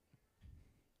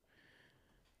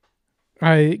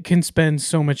 I can spend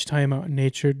so much time out in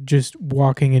nature just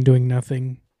walking and doing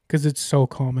nothing because it's so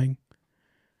calming.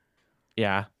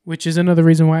 Yeah. Which is another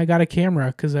reason why I got a camera,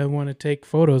 because I want to take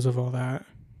photos of all that.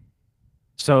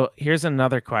 So here's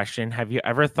another question. Have you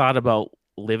ever thought about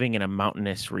living in a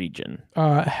mountainous region?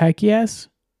 Heck yes.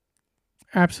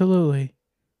 Absolutely.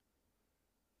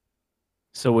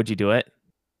 So would you do it?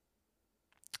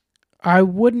 I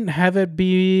wouldn't have it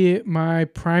be my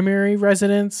primary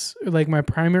residence, like my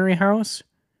primary house,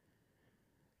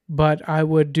 but I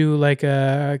would do like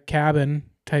a cabin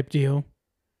type deal.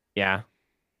 Yeah.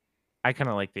 I kind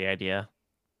of like the idea.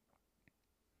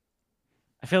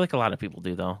 I feel like a lot of people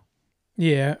do, though.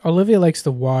 Yeah, Olivia likes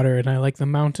the water and I like the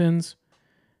mountains.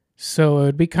 So it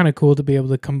would be kind of cool to be able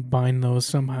to combine those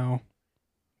somehow.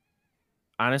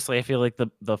 Honestly, I feel like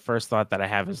the first thought that I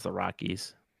have is the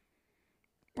Rockies.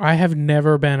 I have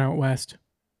never been out west.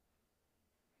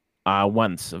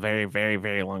 Once, a very, very,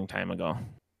 very long time ago.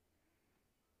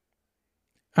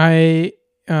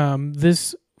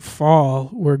 This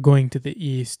fall we're going to the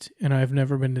east and I've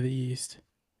never been to the east.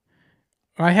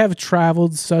 I have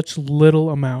traveled such little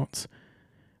amounts.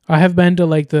 I have been to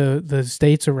like the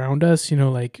states around us,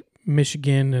 like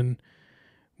Michigan and,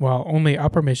 well, only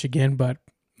upper Michigan, but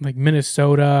like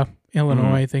Minnesota,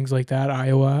 Illinois, things like that,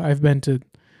 Iowa. I've been to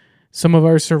some of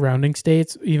our surrounding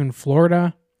states, even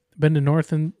Florida. Been to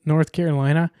North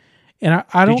Carolina. And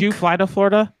I don't. Did you fly to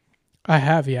Florida? I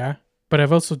have, yeah. But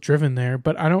I've also driven there,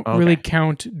 but I don't really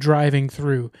count driving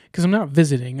through because I'm not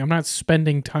visiting. I'm not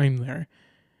spending time there.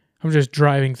 I'm just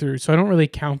driving through. So I don't really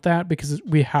count that because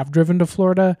we have driven to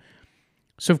Florida.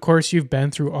 So, of course, you've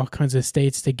been through all kinds of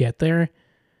states to get there.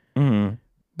 Mm-hmm.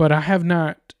 But I have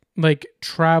not like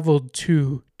traveled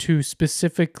to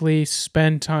specifically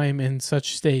spend time in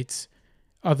such states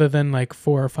other than like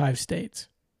 4 or 5 states.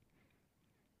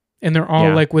 And they're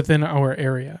all like within our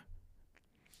area.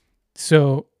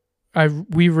 So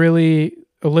Olivia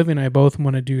and I both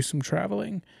want to do some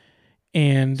traveling.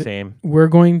 And Same. We're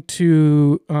going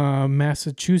to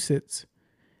Massachusetts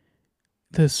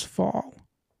this fall.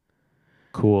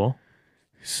 Cool.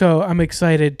 So I'm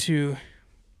excited to,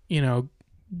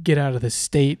 get out of the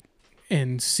state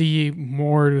and see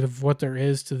more of what there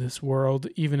is to this world,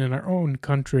 even in our own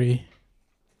country.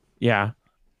 Yeah.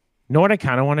 Know what I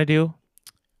kind of want to do?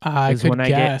 I could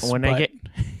guess.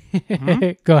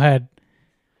 Go ahead.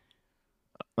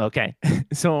 Okay.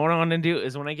 So what I want to do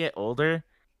is when I get older,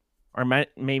 or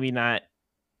maybe not,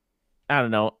 I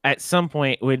don't know, at some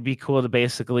point it would be cool to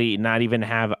basically not even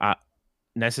have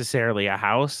necessarily a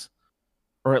house,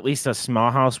 or at least a small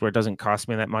house where it doesn't cost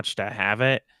me that much to have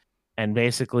it, and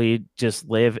basically just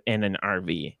live in an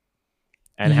RV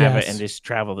and have it and just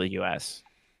travel the US.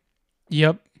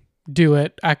 Yep. Do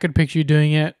it. I could picture you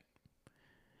doing it.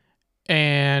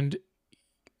 And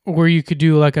where you could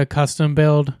do like a custom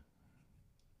build.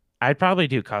 I'd probably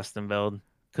do custom build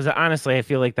because honestly, I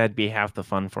feel like that'd be half the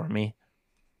fun for me.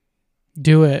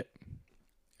 Do it.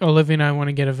 Olivia and I want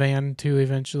to get a van too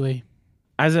eventually.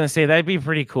 I was going to say that'd be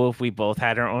pretty cool if we both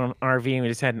had our own RV and we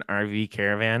just had an RV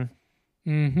caravan.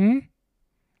 Mm-hmm.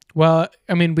 Well,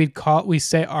 I mean, we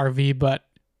say RV, but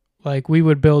like we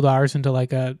would build ours into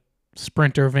like a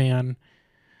Sprinter van.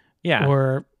 Yeah.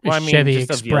 Or Chevy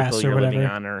Express or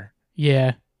whatever.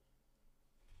 Yeah.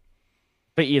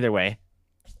 But either way.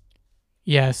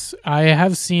 Yes, I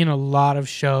have seen a lot of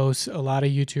shows, a lot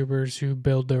of YouTubers who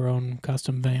build their own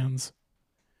custom vans.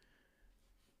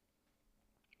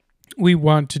 We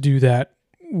want to do that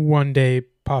one day,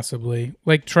 possibly.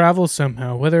 Like travel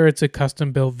somehow, whether it's a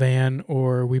custom built van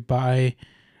or we buy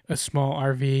a small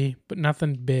RV, but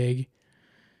nothing big.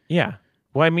 Yeah.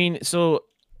 Well, I mean, so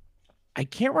I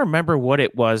can't remember what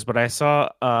it was, but I saw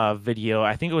a video.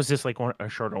 I think it was just like a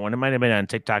shorter one. It might have been on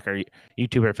TikTok or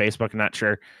YouTube or Facebook. I'm not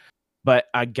sure. But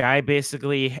a guy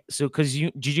basically,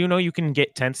 did you know you can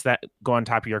get tents that go on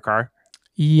top of your car?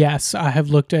 Yes, I have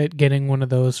looked at getting one of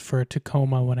those for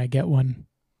Tacoma when I get one.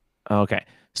 Okay.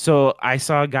 So I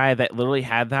saw a guy that literally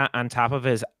had that on top of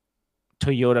his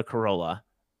Toyota Corolla.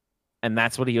 And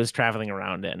that's what he was traveling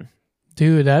around in.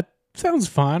 Dude, that sounds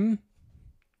fun.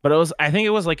 But I think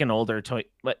it was like an older toy.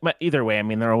 But either way, I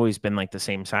mean, they're always been like the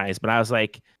same size. But I was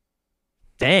like,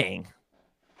 dang.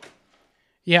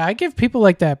 Yeah, I give people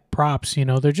like that props,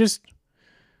 they're just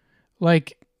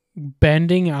like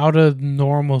bending out of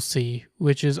normalcy,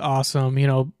 which is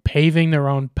awesome, paving their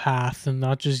own path and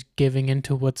not just giving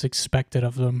into what's expected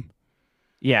of them.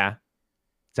 Yeah,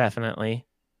 definitely.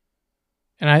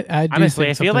 And I honestly,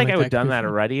 I feel like I would have done that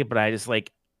already, but I just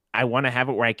I want to have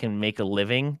it where I can make a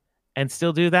living and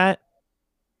still do that.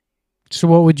 So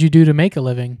what would you do to make a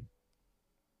living?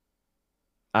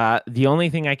 The only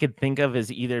thing I could think of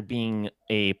is either being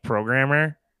a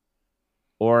programmer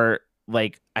or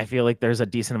like I feel like there's a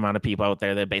decent amount of people out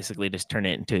there that basically just turn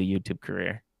it into a YouTube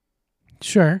career.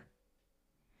 Sure.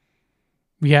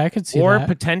 Yeah, I could see Or that.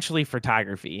 potentially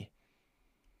photography.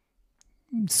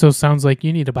 So sounds like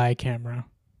you need to buy a camera.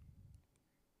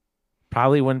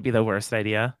 Probably wouldn't be the worst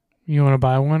idea. You want to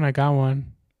buy one? I got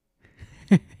one.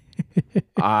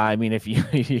 I mean, if you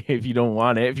if you don't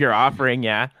want it, if you're offering,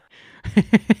 yeah.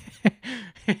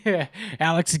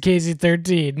 Alex and Casey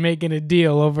 13 making a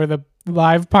deal over the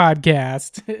live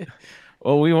podcast.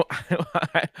 Well,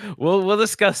 we'll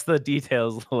discuss the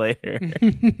details later.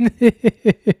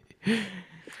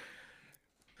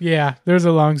 Yeah, there's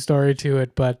a long story to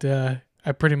it, but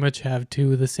I pretty much have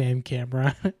two of the same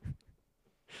camera.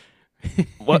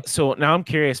 What? So now I'm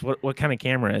curious. What kind of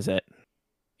camera is it?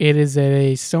 It is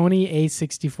a Sony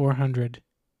A6400.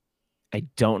 I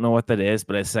don't know what that is,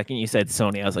 but the second you said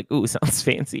Sony, I was like, "Ooh, sounds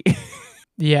fancy."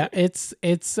 Yeah, it's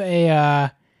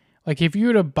a like if you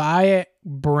were to buy it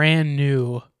brand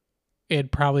new,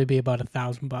 it'd probably be about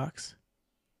 $1,000.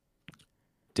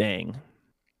 Dang.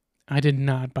 I did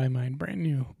not buy mine brand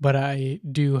new, but I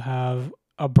do have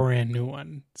a brand new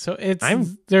one. So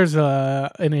there's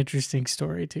an interesting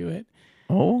story to it.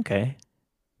 Oh, okay.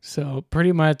 So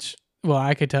pretty much, well,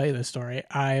 I could tell you the story.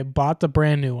 I bought the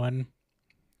brand new one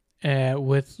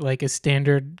with like a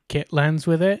standard kit lens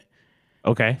with it.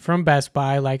 Okay. From Best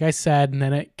Buy, like I said, and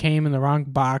then it came in the wrong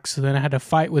box. So then I had to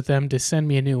fight with them to send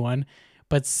me a new one.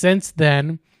 But since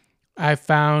then, I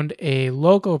found a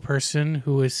local person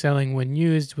who was selling when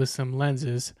used with some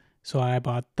lenses. So I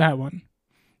bought that one.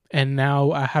 And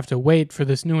now I have to wait for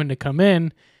this new one to come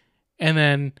in and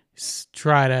then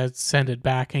try to send it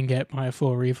back and get my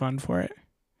full refund for it.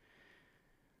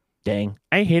 Dang.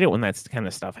 I hate it when that kind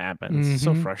of stuff happens. It's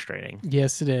so frustrating.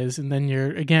 Yes, it is. And then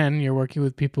you're working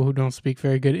with people who don't speak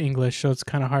very good English, so it's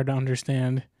kind of hard to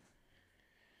understand.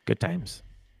 Good times.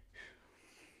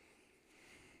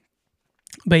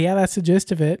 But yeah, that's the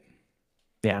gist of it.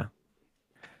 Yeah.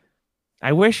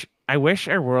 I wish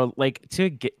our world, like,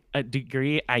 to get a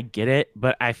degree, I get it,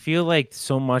 but I feel like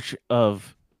so much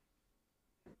of,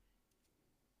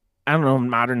 I don't know,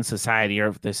 modern society, or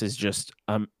if this is just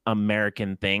an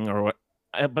American thing or what,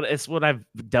 but it's what I've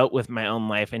dealt with my own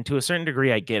life. And to a certain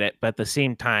degree, I get it. But at the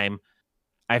same time,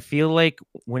 I feel like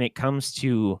when it comes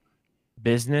to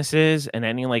businesses and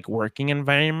any like working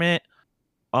environment,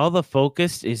 all the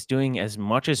focus is doing as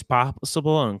much as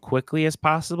possible and quickly as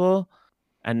possible,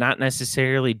 and not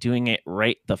necessarily doing it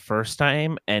right the first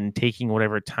time and taking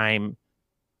whatever time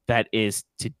that is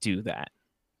to do that.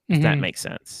 If that makes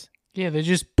sense. Yeah, they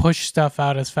just push stuff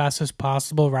out as fast as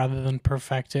possible rather than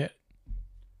perfect it.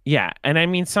 Yeah, and I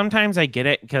mean, sometimes I get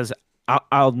it because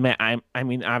I'll admit I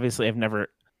mean, obviously I've never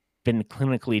been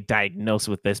clinically diagnosed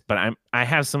with this, but I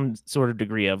have some sort of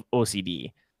degree of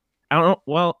OCD. I don't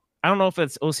know if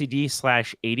it's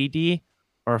OCD/ADD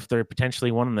or if they're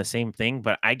potentially one and the same thing,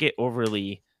 but I get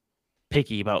overly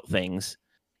picky about things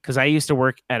because I used to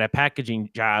work at a packaging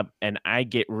job and I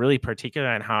get really particular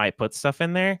on how I put stuff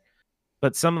in there.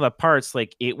 But some of the parts,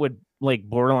 like, it would like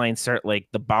borderline start, like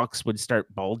the box would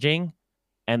start bulging,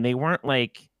 and they weren't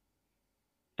like,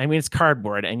 I mean, it's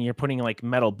cardboard and you're putting like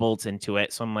metal bolts into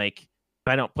it. So I'm like, if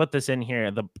I don't put this in here,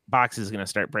 the box is going to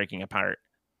start breaking apart.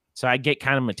 So I get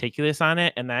kind of meticulous on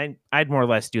it, and I'd more or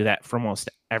less do that for almost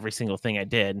every single thing I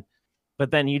did.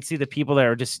 But then you'd see the people that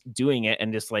are just doing it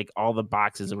and just like all the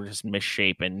boxes were just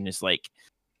misshapen and just like,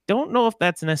 don't know if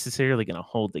that's necessarily going to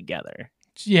hold together.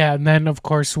 Yeah, and then of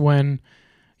course when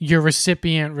your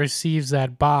recipient receives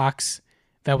that box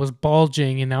that was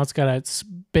bulging and now it's got a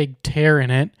big tear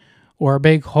in it or a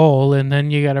big hole, and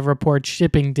then you got to report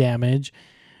shipping damage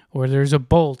or there's a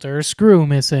bolt or a screw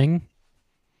missing.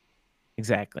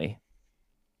 Exactly.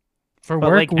 For but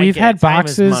work, like, we've had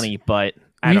boxes. Time is money, but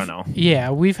I don't know.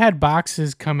 Yeah, we've had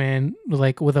boxes come in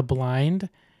like with a blind,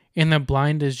 and the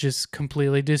blind is just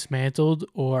completely dismantled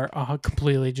or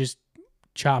completely just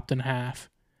chopped in half.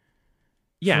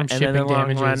 Yeah, and then in the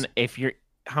long run, if you're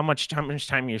how much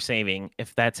time you're saving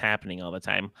if that's happening all the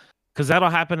time, because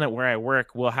that'll happen at where I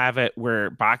work. We'll have it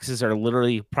where product boxes are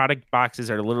literally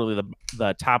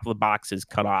the top of the box is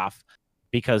cut off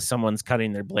because someone's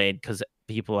cutting their blade because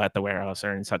people at the warehouse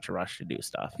are in such a rush to do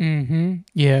stuff.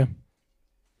 Yeah.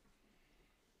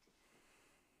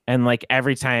 And like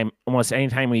every time, almost any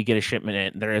time we get a shipment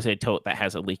in, there is a tote that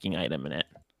has a leaking item in it.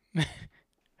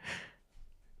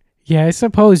 Yeah, I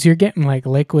suppose you're getting like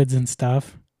liquids and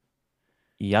stuff.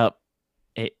 Yup.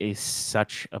 It is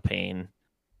such a pain.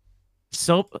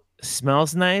 Soap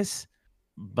smells nice,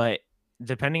 but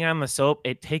depending on the soap,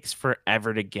 it takes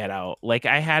forever to get out. Like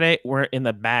I had it where in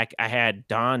the back I had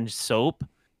Dawn soap,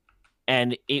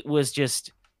 and it was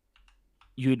just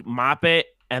you'd mop it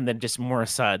and then just more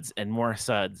suds and more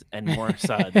suds and more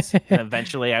suds. And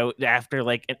eventually after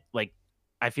like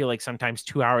I feel like sometimes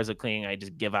 2 hours of cleaning, I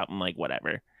just give up and like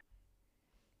whatever.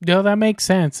 No, that makes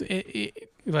sense.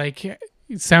 It's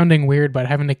sounding weird, but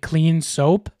having to clean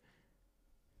soap.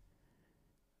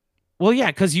 Well, yeah,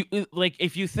 because you like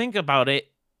if you think about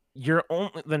it,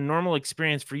 the normal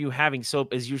experience for you having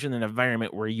soap is usually in an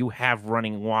environment where you have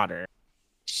running water.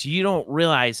 So you don't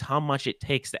realize how much it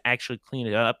takes to actually clean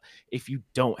it up if you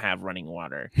don't have running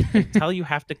water until you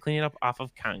have to clean it up off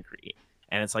of concrete.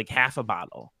 And it's like half a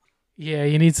bottle. Yeah,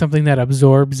 you need something that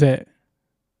absorbs it.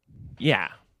 Yeah.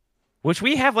 Which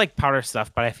we have like powder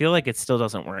stuff, but I feel like it still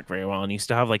doesn't work very well. And you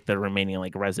still have like the remaining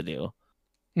like residue.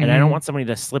 And I don't want somebody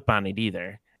to slip on it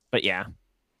either. But yeah.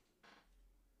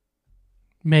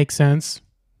 Makes sense.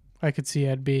 I could see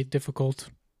it'd be difficult.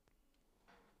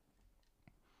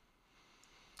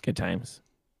 Good times.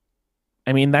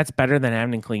 I mean, that's better than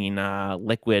having to clean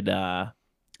liquid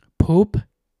poop.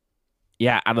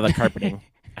 Yeah, out of the carpeting.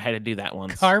 I had to do that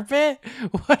once. Carpet?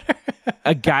 What?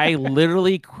 A guy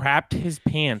literally crapped his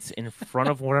pants in front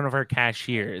of one of our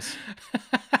cashiers.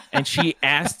 And she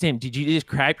asked him, "Did you just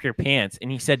crap your pants?"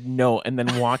 And he said no, and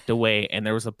then walked away, and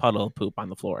there was a puddle of poop on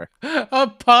the floor. A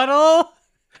puddle?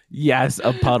 Yes,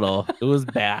 a puddle. It was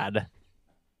bad.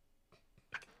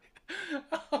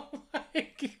 Oh my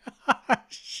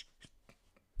gosh.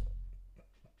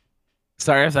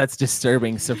 Sorry if that's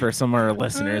disturbing for some of our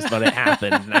listeners, but it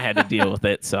happened and I had to deal with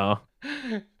it. So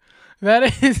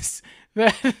that is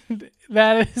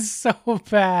so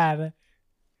bad.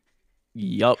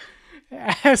 Yup.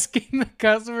 Asking the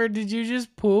customer, "Did you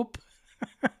just poop?"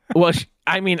 Well,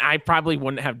 I mean, I probably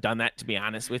wouldn't have done that, to be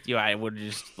honest with you. I would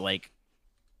just be like,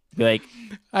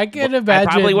 I can imagine.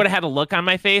 I probably would have had a look on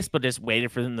my face, but just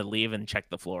waited for them to leave and check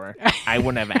the floor. I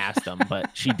wouldn't have asked them,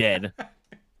 but she did.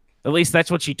 At least that's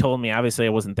what she told me. Obviously, I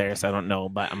wasn't there, so I don't know,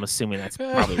 but I'm assuming that's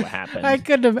probably what happened. I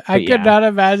could not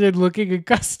imagine looking a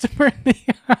customer in the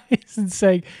eyes and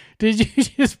saying, "Did you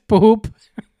just poop?"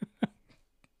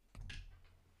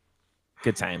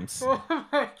 Good times. Oh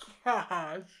my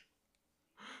gosh.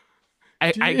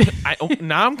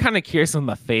 Now I'm kind of curious on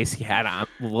the face he had on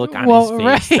look on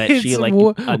his face that she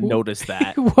noticed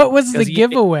that. What was the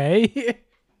giveaway?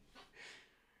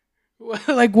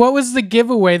 Like, what was the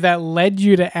giveaway that led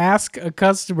you to ask a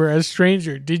customer, a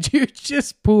stranger, "Did you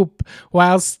just poop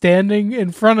while standing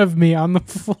in front of me on the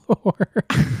floor?"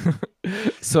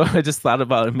 So I just thought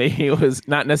about it. Maybe it was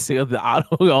not necessarily the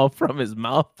audio from his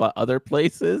mouth, but other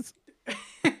places.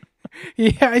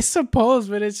 Yeah, I suppose,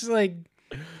 but it's like,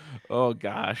 oh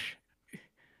gosh.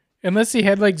 Unless he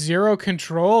had like zero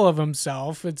control of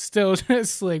himself, it's still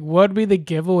just like, what'd be the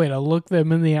giveaway to look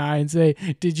them in the eye and say,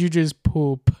 "Did you just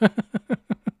poop?"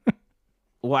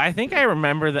 Well, I think I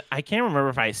remember that. I can't remember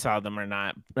if I saw them or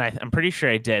not. But I'm pretty sure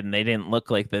I did, and they didn't look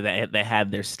like they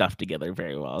had their stuff together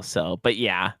very well. So, but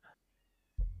yeah,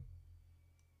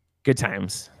 good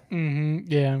times.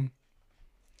 Yeah.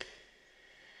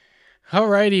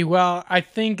 Alrighty, well, I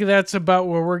think that's about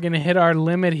where we're gonna hit our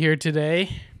limit here today.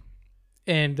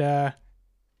 And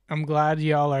I'm glad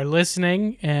y'all are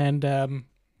listening. And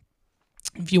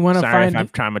if you want to find, if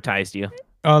I've traumatized you.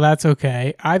 Oh, that's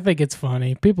okay. I think it's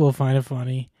funny. People will find it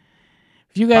funny.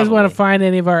 If you guys want to find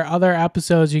any of our other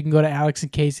episodes, you can go to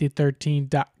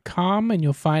alexandcasey13.com and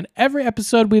you'll find every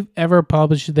episode we've ever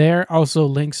published there. Also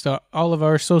links to all of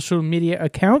our social media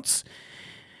accounts.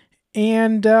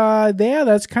 And yeah,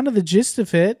 that's kind of the gist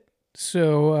of it.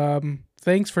 So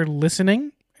thanks for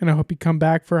listening. And I hope you come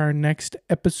back for our next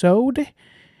episode.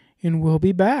 And we'll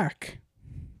be back.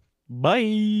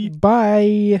 Bye.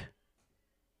 Bye.